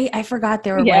 that's right. I forgot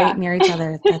they were right near each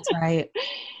other. That's right.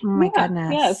 Oh my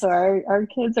goodness. Yeah, so our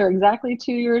kids are exactly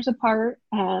 2 years apart.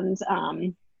 And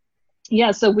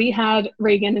so we had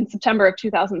Reagan in September of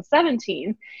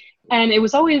 2017. And it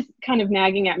was always kind of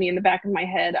nagging at me in the back of my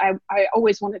head. I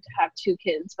always wanted to have 2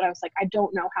 kids, but I was like, I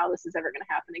don't know how this is ever going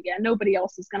to happen again. Nobody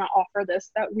else is going to offer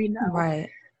this that we know. Right.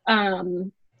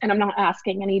 And I'm not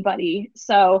asking anybody.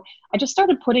 So I just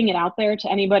started putting it out there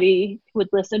to anybody who would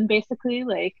listen, basically,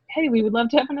 like, hey, we would love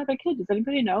to have another kid. Does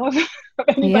anybody know of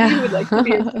anybody who would like to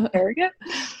be a surrogate?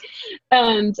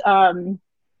 And I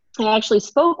actually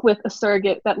spoke with a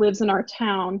surrogate that lives in our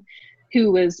town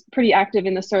who was pretty active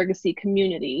in the surrogacy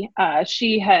community.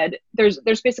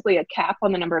 There's basically a cap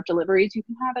on the number of deliveries you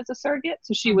can have as a surrogate.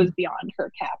 So she was beyond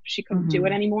her cap. She couldn't do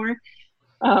it anymore.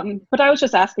 But I was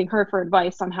just asking her for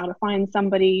advice on how to find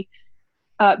somebody.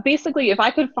 Basically, if I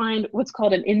could find what's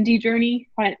called an indie journey,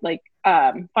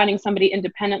 finding somebody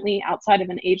independently outside of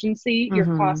an agency, your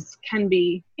costs can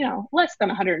be, less than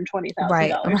 $120,000.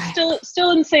 Right.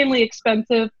 Still insanely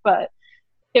expensive, but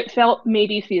it felt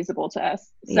maybe feasible to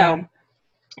us. So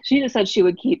she just said she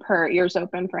would keep her ears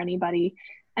open for anybody.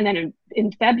 And then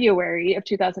in February of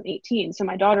 2018, so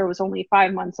my daughter was only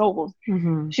 5 months old,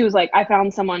 she was like, I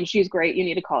found someone, she's great, you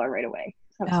need to call her right away.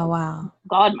 So Oh, like, wow.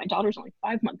 God, my daughter's only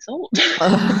 5 months old.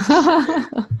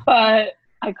 But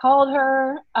I called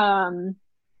her,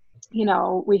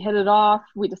 we hit it off.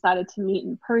 We decided to meet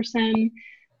in person.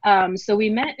 So we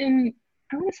met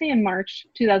I want to say in March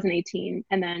 2018,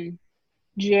 and then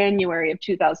January of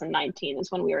 2019 is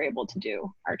when we were able to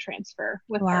do our transfer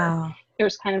with her.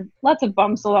 There's kind of lots of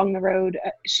bumps along the road.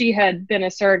 She had been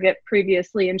a surrogate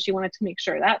previously, and she wanted to make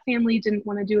sure that family didn't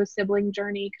want to do a sibling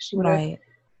journey because she would have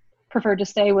preferred to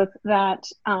stay with that.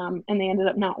 And they ended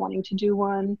up not wanting to do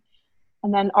one.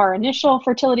 And then our initial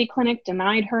fertility clinic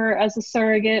denied her as a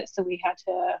surrogate. So we had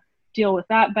to deal with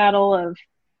that battle of,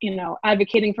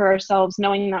 advocating for ourselves,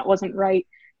 knowing that wasn't right,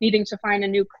 needing to find a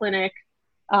new clinic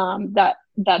that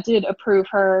did approve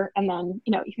her. And then,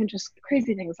 even just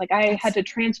crazy things. Like I had to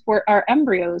transport our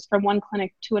embryos from one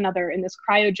clinic to another in this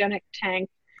cryogenic tank.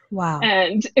 Wow.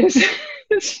 And it's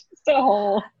just a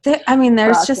whole there's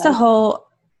process. Just a whole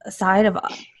side of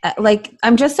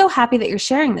I'm just so happy that you're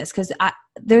sharing this, because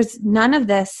there's none of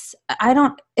this. I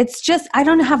don't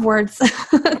have words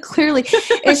clearly.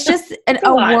 It's just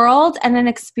a world and an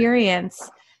experience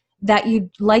that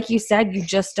like you said, you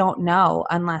just don't know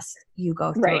unless you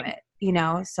go through it,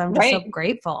 So I'm just so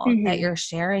grateful that you're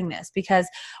sharing this, because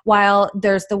while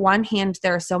there's the one hand,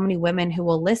 there are so many women who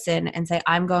will listen and say,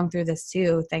 I'm going through this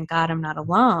too. Thank God I'm not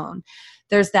alone.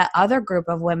 There's that other group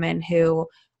of women who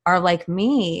are like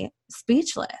me,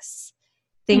 speechless,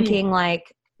 thinking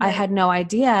like, I had no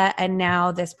idea. And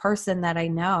now this person that I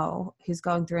know who's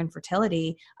going through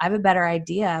infertility, I have a better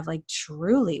idea of like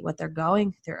truly what they're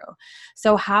going through.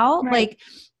 So how,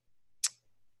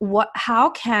 how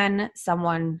can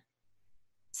someone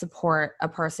support a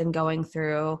person going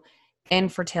through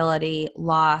infertility,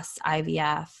 loss,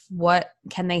 IVF? What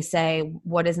can they say?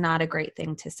 What is not a great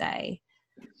thing to say?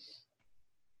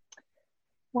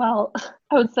 Well,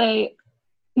 I would say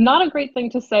not a great thing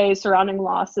to say surrounding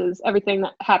loss is everything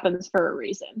that happens for a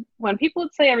reason. When people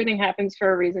would say everything happens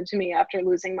for a reason to me after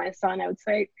losing my son, I would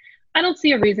say, I don't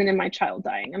see a reason in my child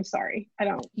dying. I'm sorry. I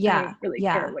don't really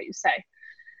care what you say.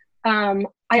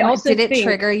 Did it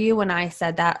trigger you when I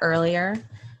said that earlier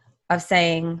of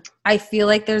saying, I feel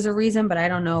like there's a reason, but I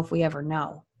don't know if we ever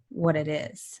know what it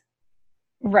is?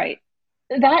 Right.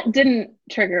 That didn't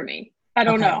trigger me. I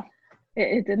don't know.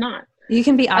 It did not. You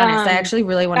can be honest. I actually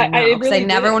really want to know, because I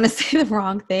never want to say the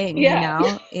wrong thing, Yeah.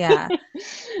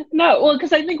 No, well,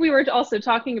 because I think we were also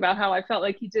talking about how I felt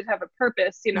like he did have a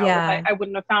purpose, if I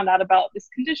wouldn't have found out about this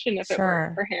condition if it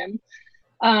weren't for him.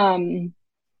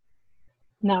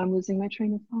 Now I'm losing my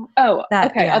train of thought. Oh,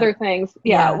 okay. Other things.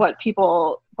 What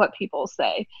people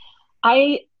say.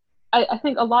 I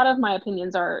think a lot of my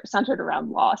opinions are centered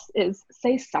around loss. Is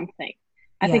say something.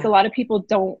 I think a lot of people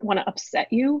don't want to upset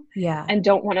you and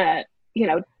don't want to,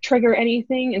 trigger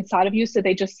anything inside of you. So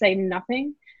they just say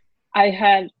nothing. I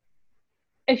had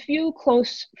a few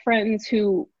close friends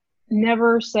who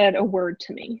never said a word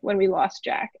to me when we lost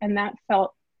Jack. And that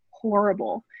felt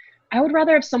horrible. I would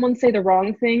rather have someone say the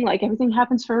wrong thing, like everything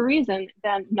happens for a reason,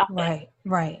 than nothing.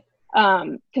 Right.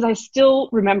 Because I still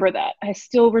remember that. I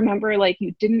still remember like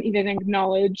you didn't even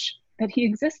acknowledge that he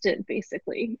existed,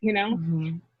 basically,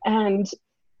 And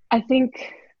I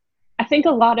think a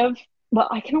lot of, well,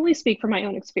 I can only speak from my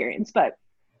own experience, but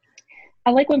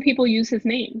I like when people use his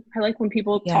name. I like when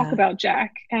people talk about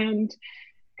Jack, and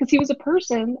because he was a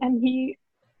person and he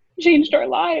changed our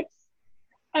lives,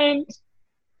 and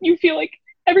you feel like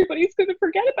everybody's going to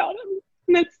forget about him,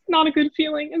 and that's not a good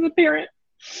feeling as a parent.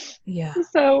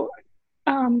 So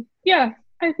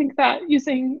I think that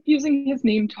using his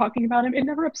name, talking about him, it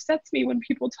never upsets me when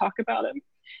people talk about him.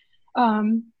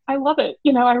 I love it.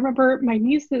 I remember my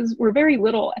nieces were very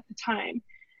little at the time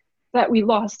that we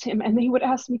lost him, and they would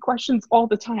ask me questions all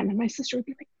the time, and my sister would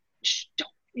be like, shh,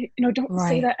 don't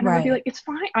say that. And I would be like, it's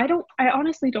fine. I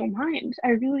honestly don't mind. I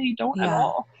really don't at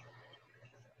all.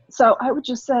 So I would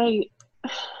just say,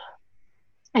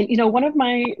 and one of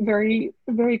my very,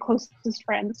 very closest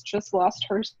friends just lost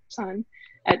her son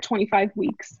at 25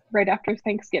 weeks right after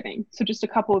Thanksgiving. So just a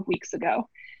couple of weeks ago.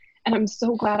 And I'm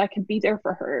so glad I could be there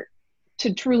for her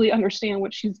to truly understand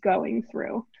what she's going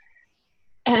through.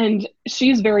 And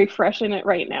she's very fresh in it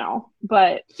right now.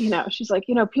 But, she's like,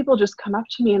 people just come up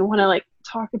to me and want to like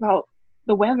talk about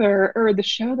the weather or the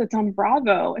show that's on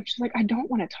Bravo. And she's like, I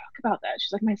don't want to talk about that.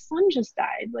 She's like, my son just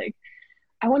died. Like,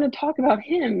 I want to talk about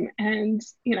him. And,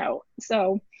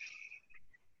 so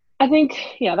I think,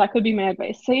 that could be my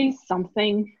advice. Say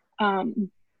something.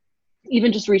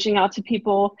 even just reaching out to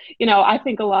people. You know, I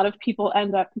think a lot of people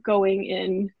end up going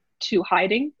into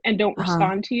hiding and don't Uh-huh.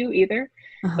 respond to you either.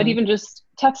 But Uh-huh. even just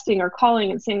texting or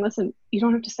calling and saying, listen, you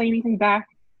don't have to say anything back.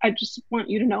 I just want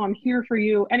you to know I'm here for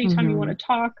you anytime you want Mm-hmm. to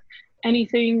talk,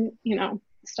 anything, you know,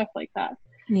 stuff like that.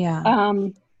 Yeah.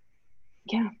 Um,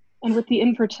 yeah. And with the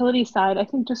infertility side, I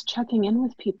think just checking in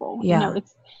with people, you know, Yeah.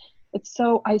 it's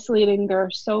so isolating. There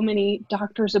are so many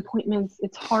doctor's appointments.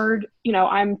 It's hard. You know,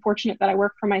 I'm fortunate that I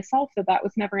work for myself, that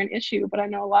was never an issue, but I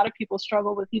know a lot of people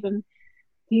struggle with even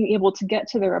being able to get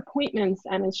to their appointments,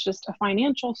 and it's just a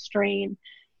financial strain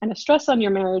and a stress on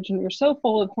your marriage, and you're so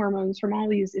full of hormones from all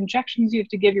these injections you have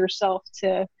to give yourself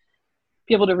to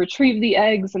be able to retrieve the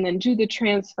eggs and then do the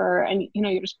transfer, and you know,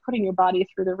 you're just putting your body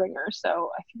through the ringer.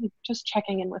 So I feel like just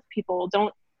checking in with people.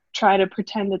 Don't try to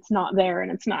pretend it's not there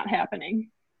and it's not happening.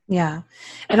 Yeah.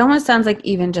 It almost sounds like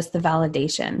even just the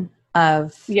validation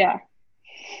of, Yeah,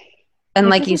 and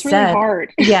like like this you is really said,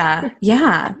 hard. yeah,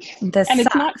 yeah, this And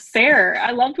it's not sucks. fair.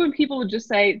 I loved when people would just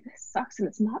say, this sucks and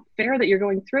it's not fair that you're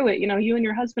going through it. You know, you and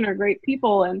your husband are great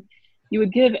people and you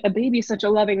would give a baby such a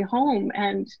loving home.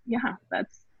 And yeah,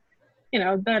 that's, you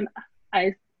know, then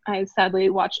I I sadly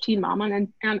watch Teen Mom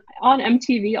and on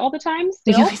MTV all the time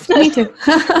still. Me too.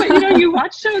 But you know, you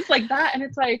watch shows like that and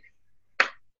it's like,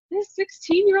 this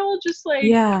 16-year-old just like,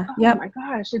 Yeah. oh Yep. my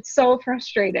gosh, it's so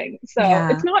frustrating. So it's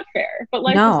Yeah. not fair, but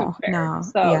life isn't No, fair. no.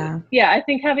 So Yeah. yeah, I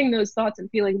think having those thoughts and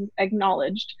feelings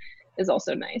acknowledged is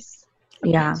also nice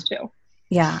Yeah. sometimes too.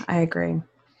 Yeah. I agree.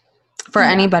 For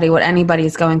Yeah. anybody, what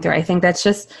anybody's going through, I think that's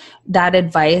just, that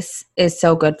advice is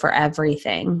so good for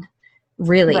everything,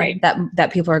 really, Right.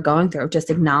 that people are going through, just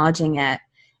acknowledging it.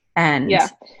 And Yeah.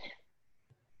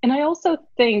 And I also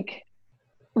think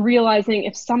realizing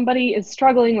if somebody is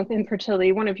struggling with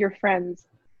infertility, one of your friends,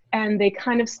 and they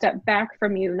kind of step back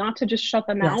from you, not to just shut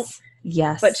them out,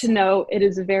 yes, but to yes, know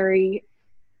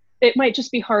it might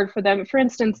just be hard for them. For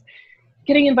instance,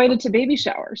 getting invited to baby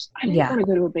showers. I didn't yeah, want to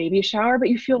go to a baby shower, but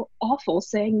you feel awful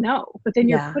saying no. But then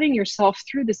you're yeah, putting yourself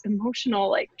through this emotional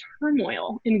like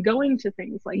turmoil in going to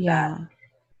things like that. yeah,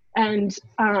 And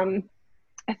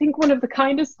I think one of the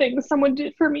kindest things someone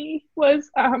did for me was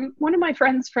one of my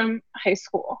friends from high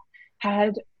school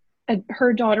had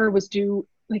her daughter was due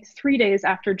like 3 days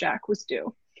after Jack was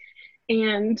due.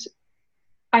 And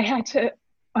I had to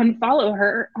unfollow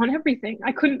her on everything.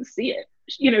 I couldn't see it.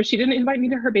 You know, she didn't invite me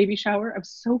to her baby shower. I'm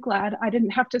so glad I didn't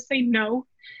have to say no.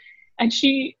 And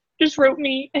she just wrote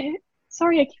me,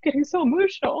 sorry, I keep getting so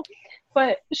emotional,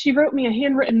 but she wrote me a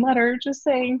handwritten letter just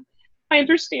saying, I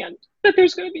understand that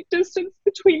there's going to be distance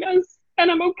between us,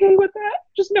 and I'm okay with that.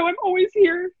 Just know I'm always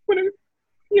here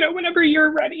whenever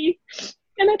you're ready.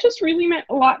 And that just really meant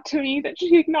a lot to me that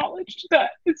she acknowledged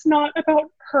that it's not about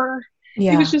her.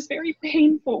 It was yeah, just very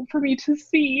painful for me to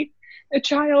see a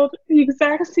child the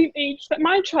exact same age that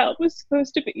my child was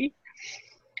supposed to be.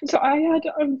 So I had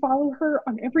to unfollow her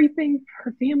on everything,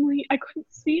 her family. I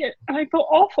couldn't see it. And I felt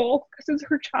awful because it's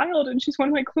her child and she's one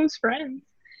of my close friends.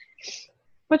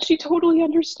 But she totally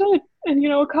understood. And, you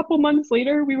know, a couple months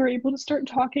later, we were able to start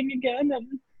talking again.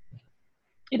 And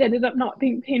it ended up not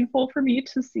being painful for me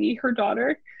to see her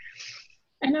daughter.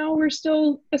 And now we're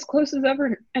still as close as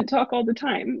ever and talk all the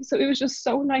time. So it was just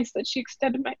so nice that she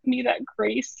extended me that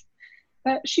grace,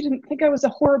 that she didn't think I was a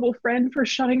horrible friend for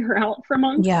shutting her out for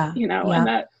months, yeah, you know,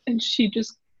 yeah. and she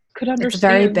just could It's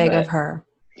very understand big of that her,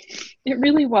 it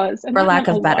really was. And for that lack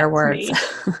meant a of better lot to words.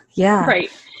 me. Yeah, Right.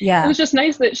 It yeah, was just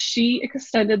nice that she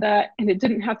extended that and it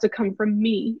didn't have to come from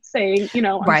me saying, you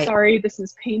know, I'm right. sorry, this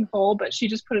is painful, but she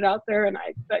just put it out there and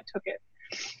I took it.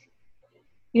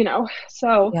 You know,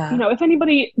 so, you Yeah, know, if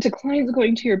anybody declines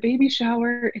going to your baby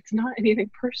shower, it's not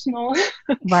anything personal.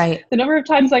 right. The number of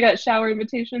times I got shower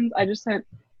invitations, I just sent,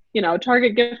 you know, a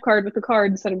Target gift card with the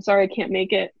card and said, I'm sorry, I can't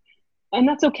make it. And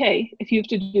that's okay if you have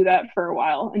to do that for a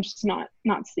while and just not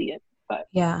see it. But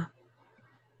Yeah,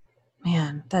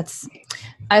 man,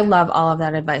 I love all of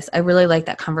that advice. I really like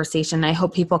that conversation. I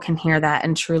hope people can hear that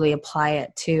and truly apply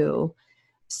it to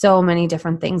so many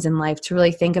different things in life, to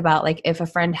really think about, like, if a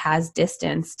friend has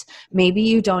distanced, maybe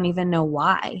you don't even know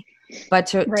why, but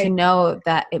to right, know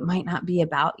that it might not be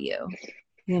about you,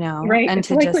 right. and It's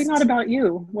to likely not just about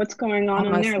you, what's going on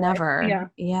in almost their life. never. Yeah.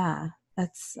 Yeah.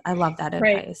 I love that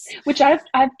Right. advice. Which I've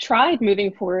tried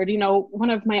moving forward. You know, one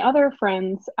of my other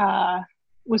friends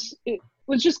was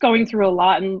was just going through a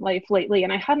lot in life lately,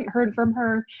 and I hadn't heard from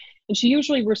her. And she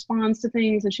usually responds to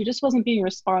things, and she just wasn't being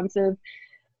responsive.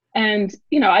 And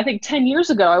you know, I think 10 years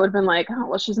ago I would have been like, oh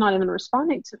well, she's not even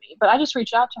responding to me. But I just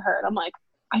reached out to her, and I'm like,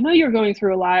 I know you're going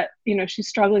through a lot. You know, she's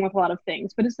struggling with a lot of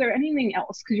things, but is there anything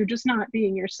else? Because you're just not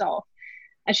being yourself.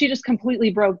 And she just completely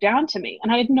broke down to me.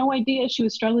 And I had no idea she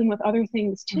was struggling with other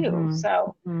things too. Mm-hmm.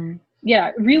 So Mm-hmm.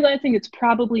 yeah, realizing it's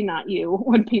probably not you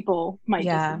when people might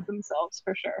Yeah. distance themselves,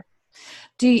 for sure.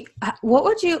 What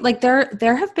would you like?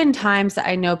 There have been times that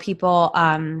I know people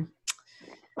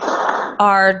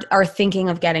are thinking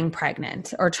of getting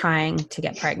pregnant or trying to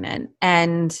get pregnant,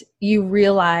 and you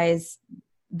realize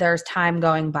there's time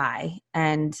going by,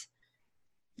 and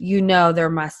you know there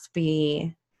must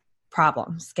be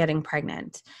problems getting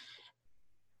pregnant.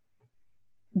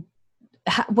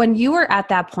 When you were at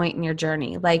that point in your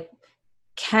journey, like,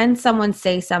 can someone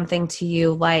say something to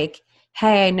you like,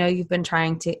 hey, I know you've been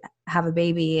trying to have a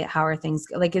baby. How are things?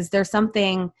 Like, is there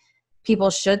something people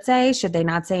should say? Should they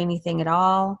not say anything at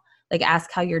all? Like, ask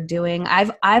how you're doing.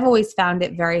 I've always found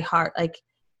it very hard. Like,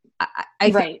 I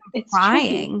feel Right. like It's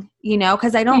crying, you know,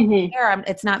 because I don't Mhm. care.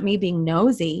 It's not me being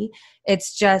nosy.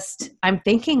 It's just I'm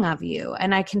thinking of you,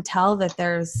 and I can tell that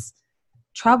there's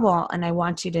trouble, and I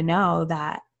want you to know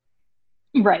that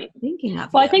Right. I'm thinking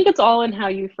of Well, you. I think it's all in how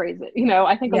you phrase it. You know,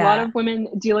 I think a lot Yeah. of women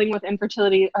dealing with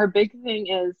infertility, our big thing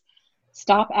is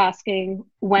stop asking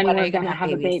when When are we're you going gonna to have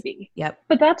have a babies? baby. Yep.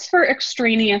 But that's for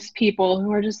extraneous people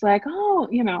who are just like, oh,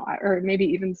 you know, or maybe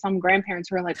even some grandparents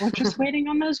who are like, we're just waiting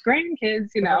on those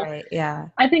grandkids, you know. Right. Yeah.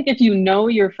 I think if you know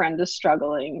your friend is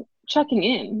struggling, checking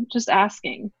in, just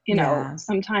asking, you know, Yeah.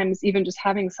 sometimes even just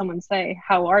having someone say,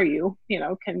 how are you, you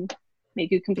know, can make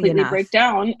you Be completely break enough.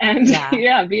 down and Yeah.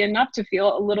 yeah, be enough to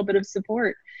feel a little bit of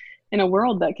support in a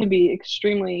world that can be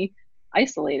extremely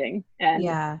isolating. And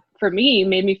Yeah. for me,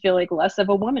 made me feel like less of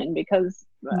a woman because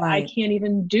I Right. can't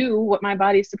even do what my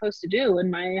body's supposed to do. And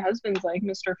my husband's like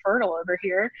Mr. Fertile over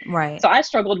here. Right. So I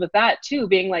struggled with that too,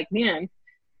 being like, man,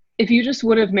 if you just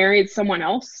would have married someone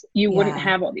else, you wouldn't Yeah.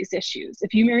 have all these issues.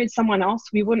 If you married someone else,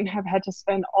 we wouldn't have had to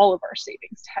spend all of our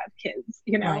savings to have kids,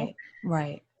 you know? Right.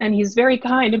 Right. And he's very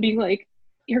kind to be like,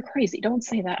 you're crazy. Don't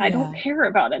say that. I don't Yeah. care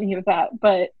about any of that.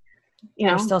 But, you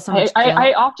There's know, still so I, much I, guilt.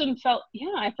 I often felt,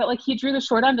 yeah, I felt like he drew the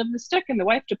short end of the stick in the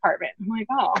wife department. I'm like,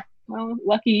 oh, well,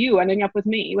 lucky you ending up with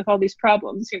me with all these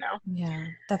problems, you know? Yeah.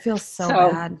 That feels so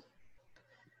So, bad.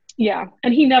 yeah.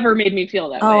 And he never made me feel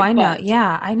that Oh, way. I know. But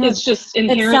Yeah. I know. it's just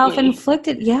It's inherently,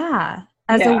 self-inflicted. Yeah.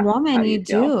 As a yeah, woman, how you you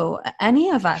feel. do. Any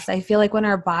of us. I feel like when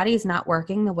our body's not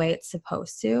working the way it's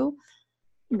supposed to,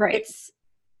 Right. it's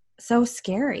so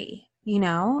scary, you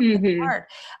know? It's Mm-hmm. hard.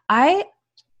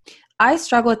 I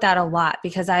struggle with that a lot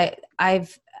because I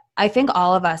think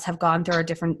all of us have gone through our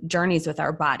different journeys with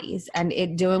our bodies and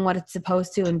it doing what it's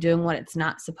supposed to and doing what it's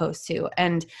not supposed to.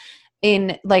 And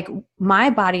in like my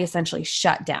body essentially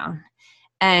shut down.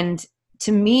 And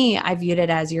to me, I viewed it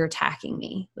as you're attacking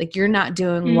me. Like you're not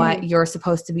doing what Mm. you're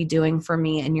supposed to be doing for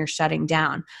me and you're shutting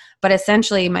down. But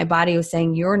essentially my body was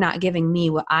saying, you're not giving me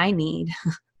what I need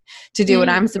to do what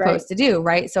I'm Right. supposed to do.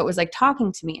 Right. So it was like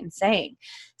talking to me and saying,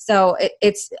 so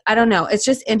it's, I don't know. It's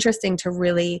just interesting to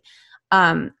really,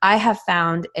 I have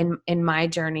found in my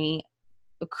journey,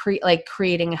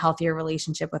 creating a healthier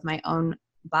relationship with my own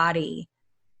body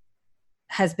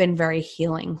has been very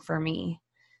healing for me.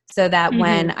 So that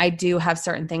when Mm-hmm. I do have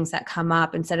certain things that come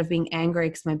up, instead of being angry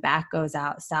because my back goes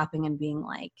out, stopping and being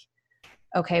like,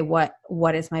 okay, what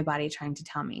is my body trying to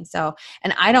tell me? So,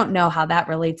 and I don't know how that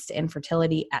relates to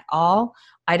infertility at all.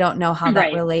 I don't know how that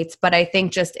Right. relates, but I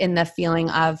think just in the feeling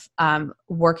of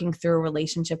working through a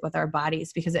relationship with our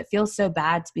bodies, because it feels so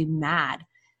bad to be mad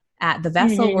at the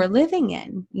vessel Mm-hmm. we're living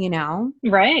in, you know?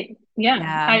 Right. Yeah.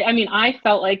 Yeah. I mean, I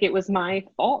felt like it was my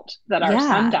fault that our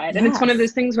son Yeah. died. And it's one of Yes.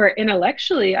 those things where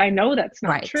intellectually I know that's not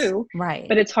Right. true, Right.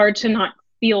 but it's hard to not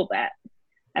feel that.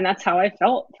 And that's how I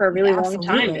felt for a really Yeah, long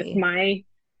time. If absolutely. my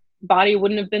body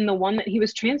wouldn't have been the one that he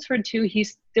was transferred to, he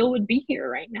still would be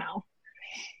here right now.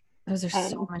 Those are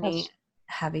so And many that's,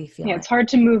 heavy yeah, feelings. it's hard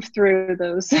to move through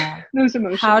those Yeah. those How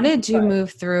emotions. did you But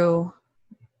move through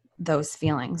those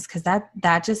feelings? Because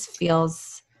that just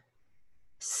feels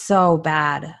so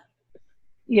bad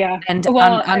yeah. and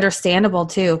Well, understandable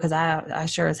too. Because I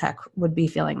sure as heck would be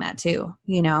feeling that too.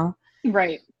 You know?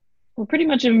 right. Well, pretty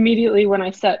much immediately when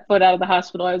I set foot out of the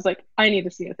hospital, I was like, I need to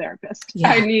see a therapist.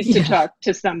 I Yeah. need to Yeah. talk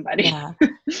to somebody. Yeah.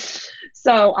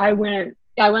 So I went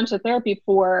to therapy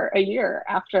for a year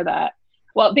after that.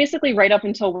 Well, basically right up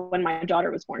until when my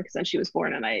daughter was born, because then she was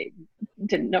born and I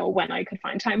didn't know when I could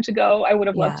find time to go. I would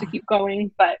have loved to Yeah. keep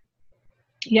going, but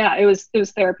yeah, it was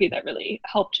therapy that really Good.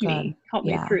 helped me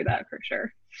Yeah. through that for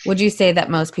sure. Would you say that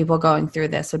most people going through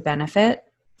this would benefit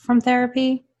from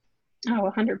therapy? Oh,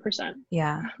 100%.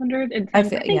 Yeah. 110. I I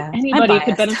feel, think yeah. I'm anybody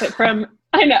could biased. benefit from,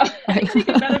 I know, Right. anybody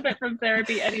could benefit from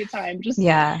therapy anytime. Just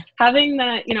Yeah. having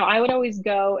that, I would always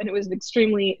go and it was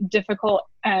extremely difficult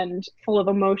and full of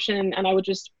emotion and I would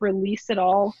just release it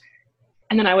all.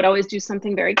 And then I would always do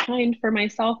something very kind for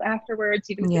myself afterwards,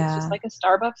 even if it was just Yeah. like a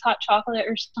Starbucks hot chocolate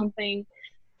or something.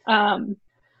 Um,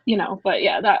 but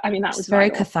yeah, that was Just very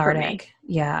vital for me. cathartic.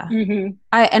 Yeah. Hmm.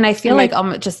 I feel And like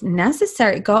my, just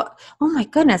necessary. Oh my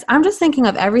goodness. I'm just thinking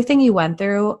of everything you went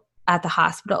through at the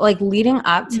hospital, like leading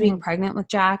up to being mhm, pregnant with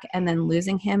Jack and then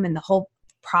losing him and the whole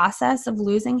process of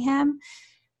losing him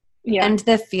yeah, and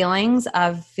the feelings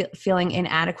of feeling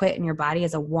inadequate in your body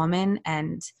as a woman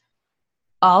and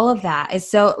all of that is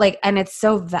so like, and it's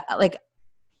so like,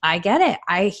 I get it.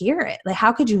 I hear it. Like,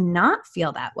 how could you not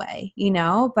feel that way?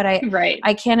 But right.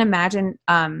 I can't imagine,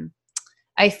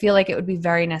 I feel like it would be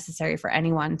very necessary for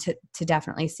anyone to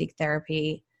definitely seek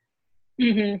therapy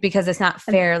Hmm. because it's not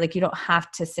fair. Like you don't have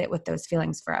to sit with those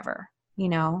feelings forever, you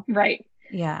know? Right.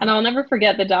 Yeah. And I'll never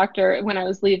forget the doctor when I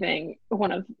was leaving,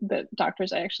 one of the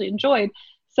doctors I actually enjoyed,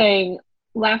 saying,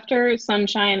 laughter,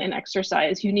 sunshine, and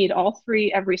exercise. You need all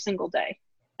three every single day.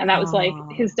 And that was like Oh,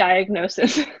 his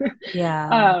diagnosis.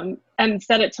 yeah. And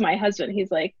said it to my husband. He's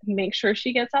like, make sure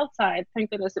she gets outside. Thank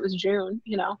goodness it was June.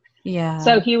 So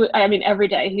Yeah. he would, I mean, every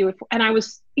day he would, and I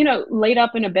was, laid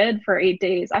up in a bed for 8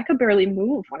 days. I could barely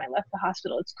move when I left the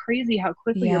hospital. It's crazy how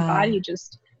quickly your Yeah. body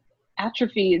just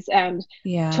atrophies. And to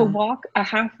Yeah. walk a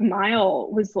half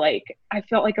mile was like, I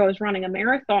felt like I was running a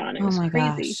marathon. It Oh was my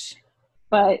crazy. gosh.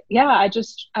 But yeah,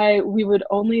 we would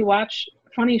only watch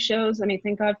funny shows. I mean,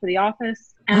 thank God for The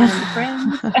Office and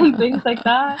Friends and things like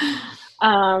that.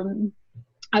 Um,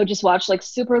 I would just watch like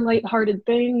super lighthearted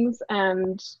things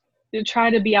and try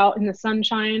to be out in the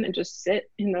sunshine and just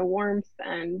sit in the warmth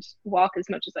and walk as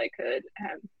much as I could.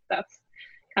 And that's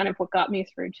kind of what got me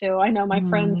through too. I know my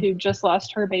friend Mm. who just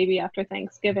lost her baby after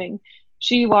Thanksgiving.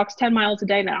 She walks 10 miles a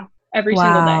day now, every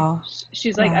single day. Wow.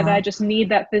 She's like, I Wow. just need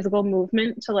that physical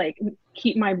movement to like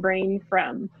keep my brain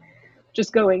from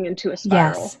just going into a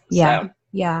spiral. Yes. Yeah. So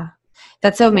Yeah.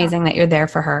 That's so yeah, amazing that you're there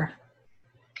for her.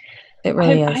 It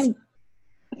really is. I'm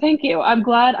thank you. I'm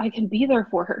glad I can be there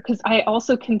for her because I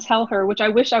also can tell her, which I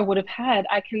wish I would have had.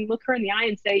 I can look her in the eye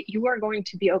and say, you are going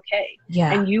to be okay.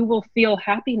 Yeah. And you will feel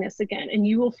happiness again. And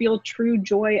you will feel true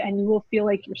joy and you will feel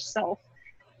like yourself.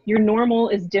 Your normal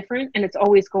is different and it's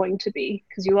always going to be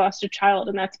because you lost a child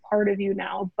and that's part of you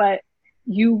now. But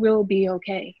you will be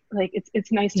okay. Like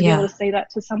it's nice to be able Yeah. to say that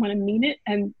to someone and mean it.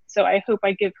 And so I hope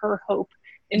I give her hope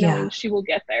in knowing Yeah. she will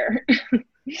get there.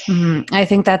 I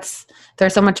think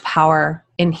there's so much power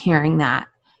in hearing that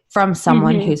from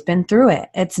someone Hmm. who's been through it.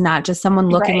 It's not just someone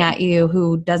looking Right. at you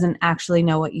who doesn't actually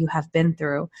know what you have been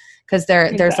through because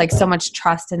there's like so Exactly. much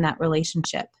trust in that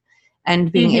relationship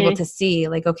and being able Hmm. to see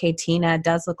like, okay, Tina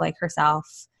does look like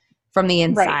herself from the Right.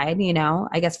 inside,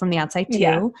 I guess from the outside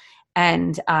Yeah. too.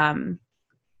 And,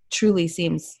 truly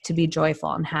seems to be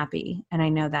joyful and happy. And I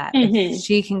know that if Hmm.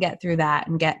 she can get through that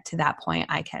and get to that point,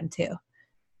 I can too.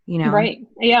 Right.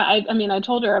 Yeah. I mean, I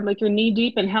told her, I'm like, you're knee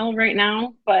deep in hell right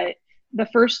now, but the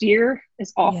first year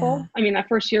is Yeah. awful. I mean, that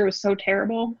first year was so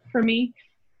terrible for me,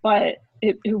 but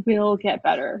it will get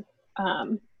better.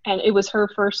 And it was her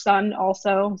first son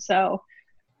also. So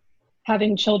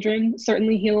having children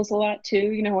certainly heals a lot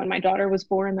too. When my daughter was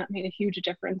born, that made a huge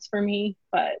difference for me.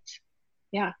 But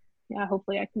yeah, yeah,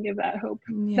 hopefully I can give that hope.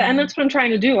 And Yeah. that's what I'm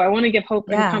trying to do. I want to give hope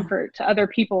and Yeah. comfort to other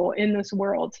people in this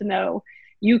world to know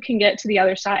you can get to the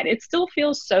other side. It still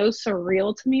feels so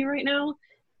surreal to me right now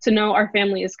to know our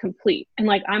family is complete. And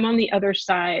like I'm on the other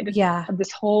side Yeah. of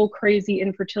this whole crazy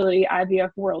infertility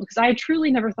IVF world because I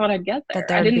truly never thought I'd get That there. I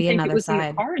there would didn't be think it another was in the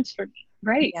side. cards for me.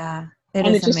 Right. Yeah. It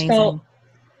And is it just felt amazing.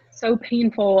 so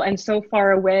painful and so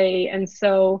far away and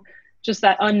so just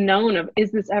that unknown of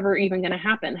is this ever even going to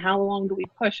happen? How long do we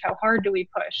push? How hard do we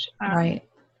push? Right.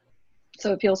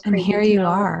 So it feels And crazy here to you know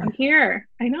I'm are. here.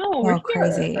 I know we're So here.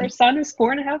 Our crazy. son is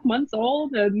 4.5 months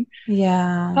old and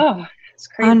Yeah. oh, it's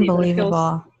crazy, but it feels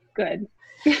Unbelievable. good.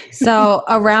 So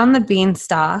Around the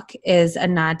Beanstalk is a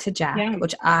nod to Jack, Yeah.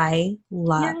 which I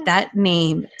love. Yeah. That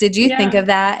name. Did you think Yeah. of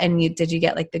that and did you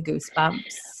get like the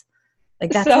goosebumps?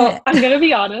 Like that's So it. I'm gonna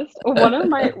be honest. One of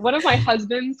my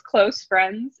husband's close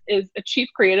friends is a chief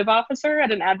creative officer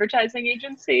at an advertising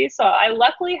agency. So I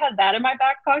luckily had that in my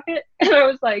back pocket. And I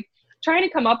was like trying to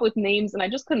come up with names and I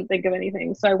just couldn't think of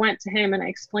anything. So I went to him and I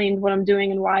explained what I'm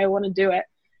doing and why I want to do it.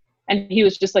 And he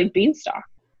was just like Beanstalk.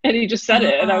 And he just said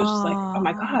it. And I was just like, Oh, oh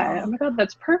my God,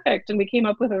 that's perfect. And we came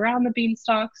up with Around the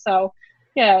Beanstalk. So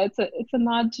yeah, it's a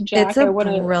nod to it's Jack. a I want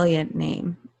to brilliant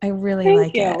name. I really thank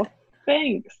like it. you.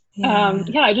 Thanks. Yeah.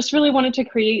 Yeah, I just really wanted to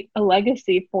create a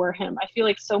legacy for him. I feel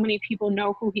like so many people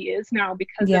know who he is now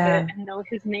because of it Yeah. and know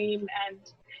his name, and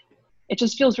it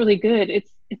just feels really good.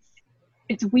 It's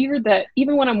it's weird that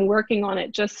even when I'm working on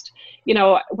it, just, you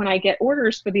know, when I get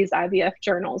orders for these IVF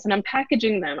journals and I'm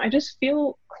packaging them, I just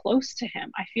feel close to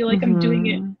him. I feel like I'm doing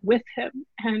it with him,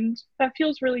 and that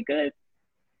feels really good.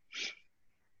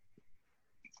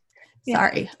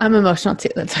 Sorry, I'm emotional too.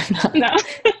 That's why I'm No.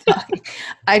 not.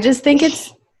 I just think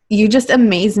you just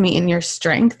amaze me in your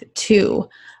strength too.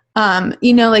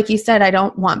 You know, like you said, I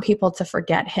don't want people to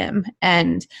forget him.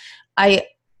 And I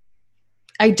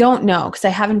don't know, because I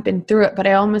haven't been through it, but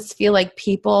I almost feel like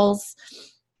people's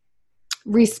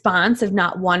response of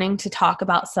not wanting to talk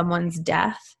about someone's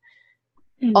death,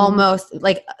 almost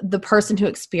like the person who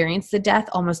experienced the death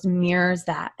almost mirrors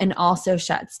that and also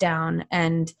shuts down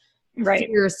and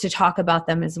fears to talk about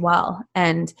them as well.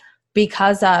 And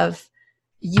because of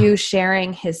you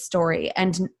sharing his story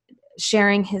and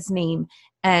sharing his name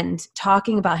and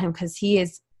talking about him, because he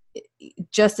is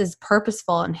just as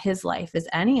purposeful in his life as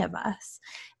any of us,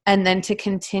 and then to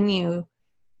continue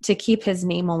to keep his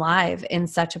name alive in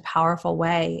such a powerful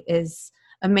way is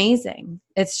amazing.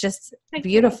 It's just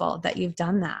beautiful that you've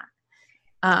done that.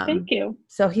 Thank you.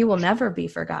 So he will never be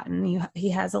forgotten. He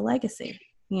has a legacy,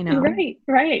 you know?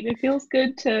 Right. It feels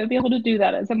good to be able to do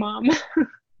that as a mom.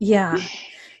 Yeah.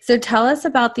 So tell us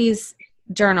about these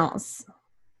journals.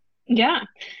 Yeah.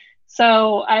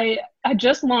 So I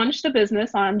just launched the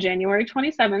business on January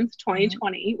 27th,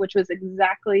 2020, which was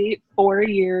exactly 4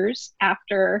 years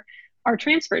after our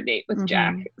transfer date with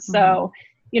Jack. So,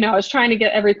 you know, I was trying to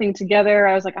get everything together.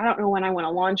 I was like, I don't know when I want to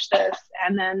launch this.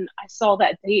 And then I saw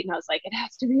that date and I was like, it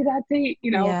has to be that date.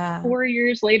 You know, 4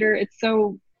 years later, it's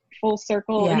so full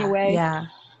circle in a way. Yeah.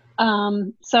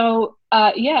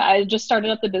 I just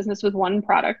started up the business with one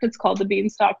product. It's called the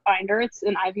Beanstalk Binder. It's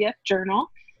an IVF journal,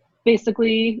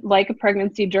 basically like a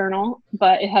pregnancy journal,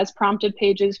 but it has prompted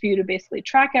pages for you to basically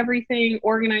track everything,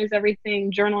 organize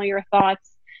everything, journal your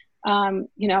thoughts,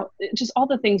 you know, just all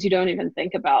the things you don't even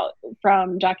think about,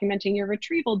 from documenting your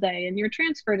retrieval day and your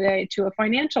transfer day to a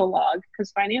financial log,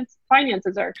 because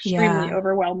finances are extremely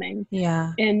overwhelming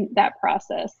in that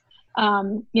process.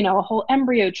 You know, a whole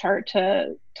embryo chart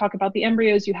to talk about the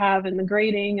embryos you have and the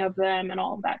grading of them and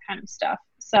all of that kind of stuff.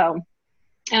 So,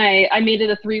 and I made it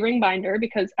a 3-ring binder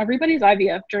because everybody's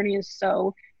IVF journey is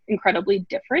so incredibly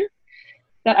different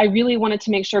that I really wanted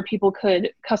to make sure people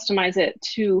could customize it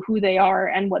to who they are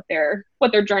and what their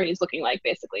journey is looking like,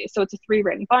 basically. So it's a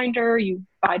 3-ring binder. You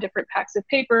buy different packs of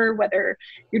paper, whether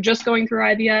you're just going through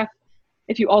IVF.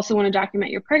 If you also want to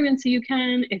document your pregnancy, you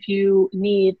can. If you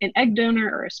need an egg donor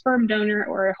or a sperm donor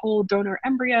or a whole donor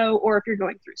embryo, or if you're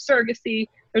going through surrogacy,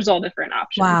 there's all different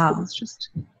options. Wow. It's just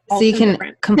so you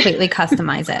can completely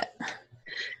customize it.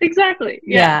 Exactly.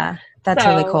 Yeah. That's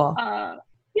really cool.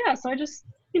 So I just,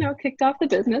 you know, kicked off the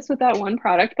business with that one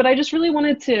product, but I just really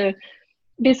wanted to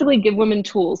basically give women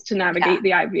tools to navigate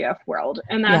the IVF world.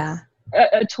 And that's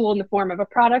a tool in the form of a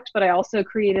product, but I also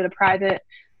created a private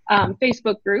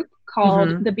Facebook group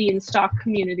called the Beanstalk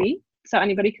Community. So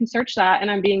anybody can search that. And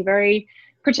I'm being very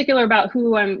particular about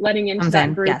who I'm letting into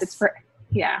that group.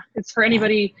 Yes. It's for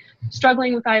anybody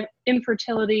struggling with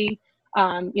infertility,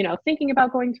 you know, thinking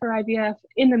about going through IVF,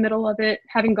 in the middle of it,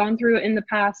 having gone through it in the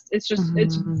past. It's just,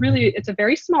 it's a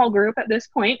very small group at this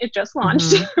point. It just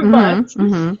launched,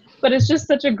 but it's just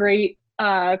such a great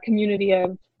community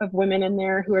of women in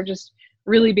there who are just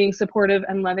really being supportive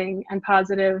and loving and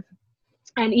positive.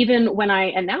 And even when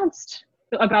I announced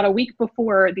about a week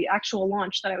before the actual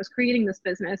launch that I was creating this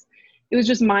business, it was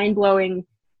just mind-blowing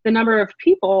the number of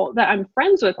people that I'm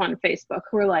friends with on Facebook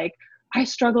who are like, I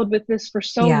struggled with this for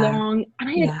so long, and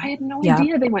I had no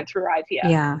idea they went through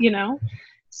IVF, you know?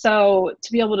 So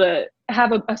to be able to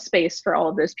have a space for all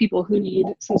of those people who need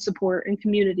some support and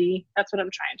community, that's what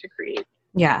I'm trying to create.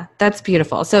 Yeah, that's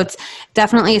beautiful. So it's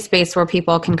definitely a space where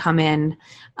people can come in.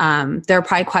 There are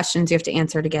probably questions you have to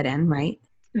answer to get in, right?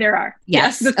 There are.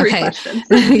 Yes. The 3 questions.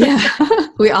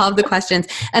 We all have the questions.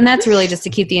 And that's really just to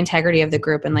keep the integrity of the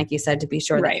group. And like you said, to be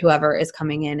sure that whoever is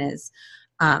coming in is,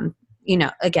 you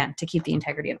know, again, to keep the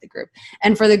integrity of the group.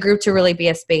 And for the group to really be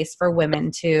a space for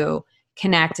women to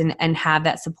connect and have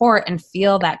that support and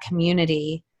feel that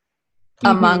community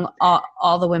among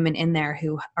all the women in there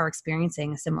who are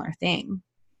experiencing a similar thing.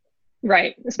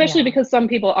 Right. Especially because some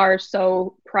people are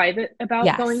so private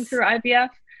about going through IVF.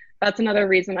 That's another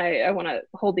reason I want to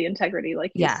hold the integrity,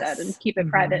 like you said, and keep it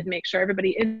private and make sure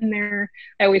everybody in there.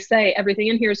 I always say everything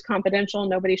in here is confidential.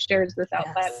 Nobody shares this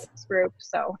outside of this group.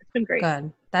 So it's been great.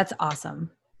 Good. That's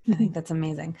awesome. I think that's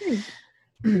amazing.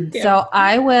 So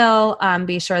I will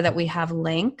be sure that we have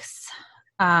links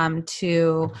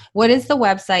to, what is the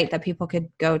website that people could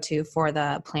go to for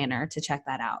the planner to check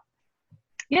that out?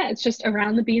 Yeah, it's just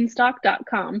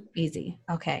aroundthebeanstalk.com. Easy.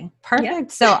 Okay, Yeah.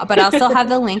 perfect. So, but I'll still have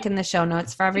the link in the show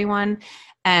notes for everyone.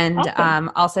 And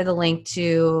Awesome. also the link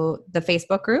to the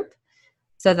Facebook group,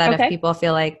 so that if Okay. people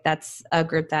feel like that's a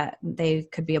group that they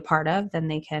could be a part of, then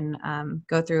they can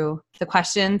go through the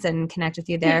questions and connect with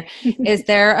you there. Is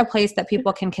there a place that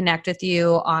people can connect with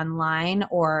you online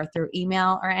or through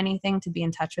email or anything to be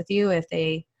in touch with you if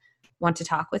they want to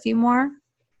talk with you more?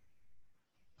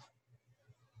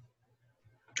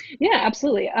 Yeah,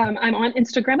 absolutely. I'm on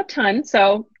Instagram a ton.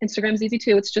 So Instagram's easy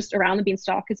too. It's just Around the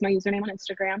Beanstalk is my username on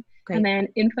Instagram. And Great. then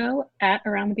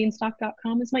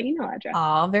info@aroundthebeanstalk.com is my email address.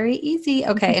 All very easy.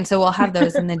 Okay. And so we'll have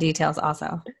those in the details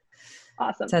also,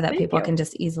 Awesome. so that Thank people you. can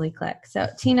just easily click. So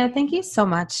Tina, thank you so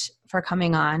much for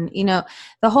coming on.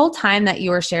 The whole time that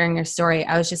you were sharing your story,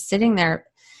 I was just sitting there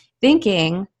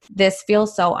thinking, this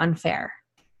feels so unfair.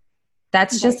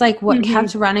 That's just Right. like what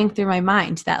kept running through my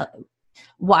mind, that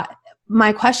what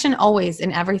my question always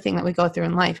in everything that we go through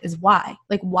in life is why?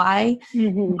 Like why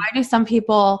do some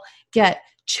people get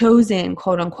chosen,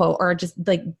 quote unquote, or just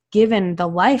like given the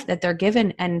life that they're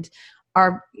given and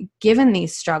are given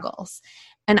these struggles?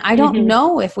 And I don't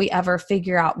know if we ever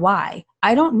figure out why.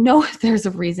 I don't know if there's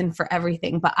a reason for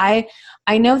everything, but I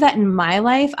know that in my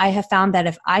life, I have found that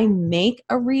if I make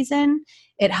a reason,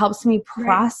 it helps me Right.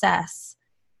 process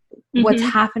what's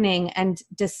happening and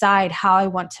decide how I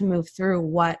want to move through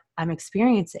what I'm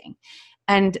experiencing.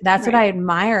 And that's what I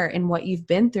admire in what you've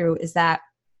been through, is that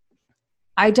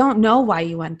I don't know why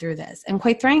you went through this. And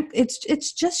quite frank,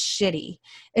 it's just shitty.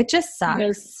 It just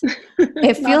sucks.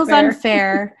 It feels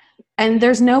unfair. And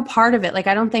there's no part of it. Like,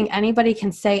 I don't think anybody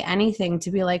can say anything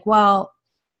to be like, well,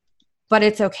 but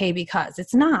it's okay, because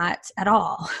it's not at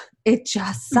all. It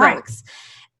just sucks.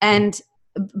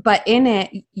 But in it,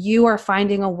 you are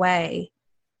finding a way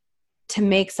to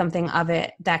make something of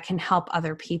it that can help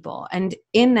other people. And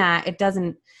in that, it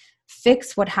doesn't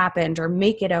fix what happened or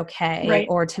make it okay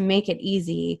or to make it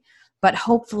easy, but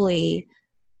hopefully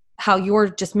how you're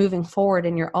just moving forward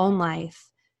in your own life,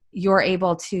 you're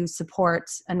able to support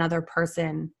another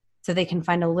person so they can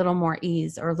find a little more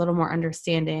ease or a little more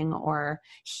understanding or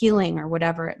healing or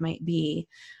whatever it might be.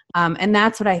 And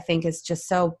that's what I think is just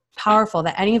so powerful,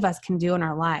 that any of us can do in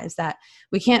our lives, that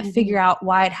we can't figure out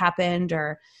why it happened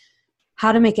or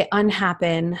how to make it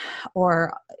unhappen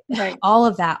or all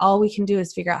of that. All we can do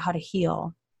is figure out how to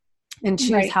heal and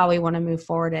choose how we want to move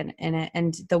forward in it.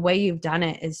 And the way you've done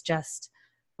it is just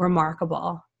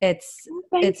remarkable. It's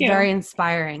very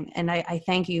inspiring. And I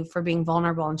thank you for being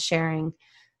vulnerable and sharing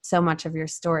so much of your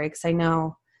story, because I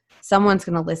know someone's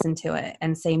going to listen to it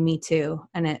and say, me too.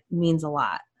 And it means a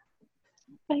lot.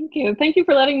 Thank you. Thank you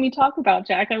for letting me talk about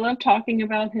Jack. I love talking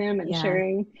about him and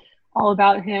sharing all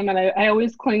about him. And I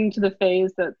always cling to the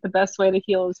phase that the best way to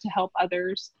heal is to help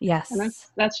others. Yes. And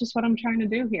that's just what I'm trying to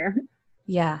do here.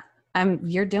 Yeah.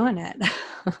 You're doing it.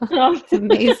 It's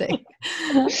amazing.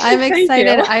 I'm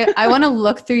excited. I want to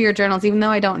look through your journals, even though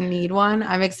I don't need one.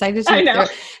 I'm excited to look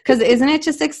through, because isn't it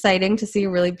just exciting to see a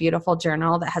really beautiful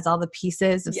journal that has all the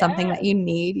pieces of something that you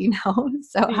need,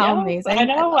 So how amazing. I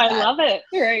know. I love it.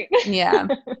 Right. Yeah.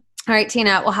 All right,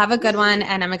 Tina, we'll have a good one.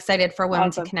 And I'm excited for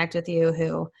women to connect with you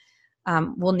who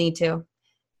will need to.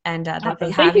 And that they have you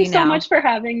now. Thank you so much for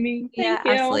having me. Thank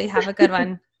you. Absolutely. Have a good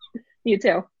one. You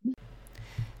too.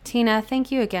 Tina,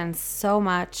 thank you again so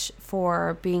much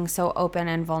for being so open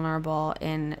and vulnerable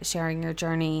in sharing your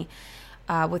journey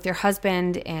with your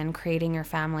husband and creating your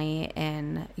family,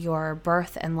 in your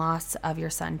birth and loss of your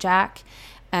son, Jack,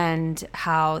 and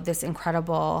how this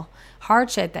incredible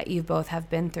hardship that you both have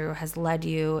been through has led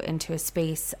you into a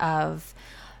space of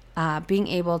being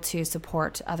able to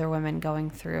support other women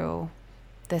going through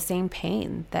the same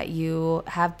pain that you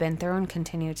have been through and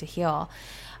continue to heal.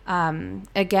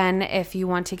 Again, if you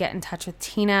want to get in touch with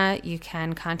Tina, you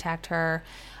can contact her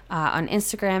on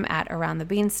Instagram at Around the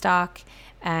Beanstalk,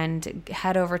 and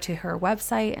head over to her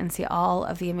website and see all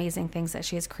of the amazing things that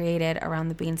she has created around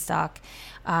the Beanstalk.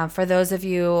 For those of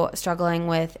you struggling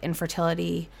with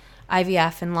infertility,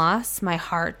 IVF, and loss, my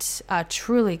heart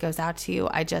truly goes out to you.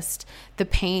 The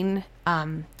pain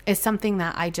is something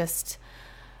that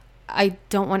I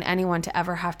don't want anyone to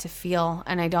ever have to feel,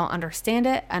 and I don't understand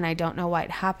it, and I don't know why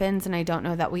it happens, and I don't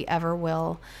know that we ever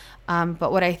will.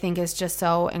 But what I think is just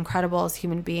so incredible as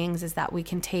human beings is that we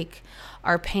can take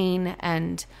our pain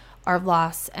and our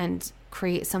loss and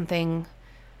create something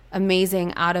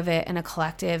amazing out of it in a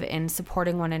collective, in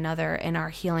supporting one another in our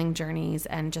healing journeys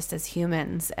and just as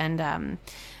humans. And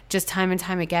just time and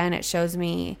time again, it shows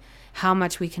me how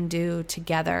much we can do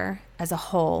together as a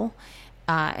whole.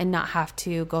 and not have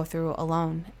to go through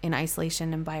alone in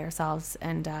isolation and by ourselves.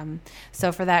 And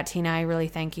so for that, Tina, I really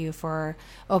thank you for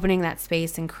opening that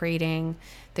space and creating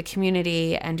the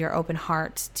community and your open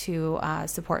heart to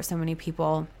support so many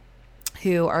people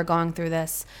who are going through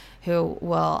this, who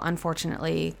will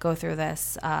unfortunately go through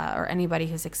this, or anybody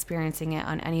who's experiencing it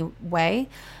on any way.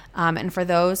 And for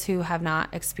those who have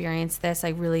not experienced this, I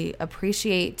really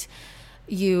appreciate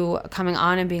you coming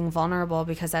on and being vulnerable,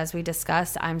 because as we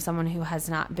discussed, I'm someone who has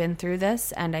not been through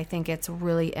this, and I think it's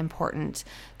really important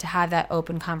to have that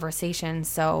open conversation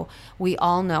so we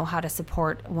all know how to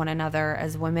support one another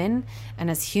as women and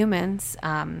as humans.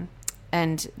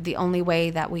 And the only way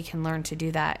that we can learn to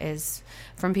do that is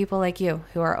from people like you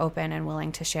who are open and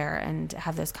willing to share and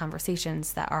have those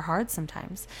conversations that are hard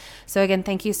sometimes. So again,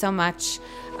 thank you so much.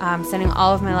 Sending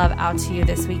all of my love out to you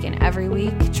this week and every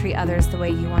week. Treat others the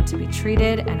way you want to be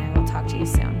treated, and I will talk to you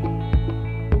soon.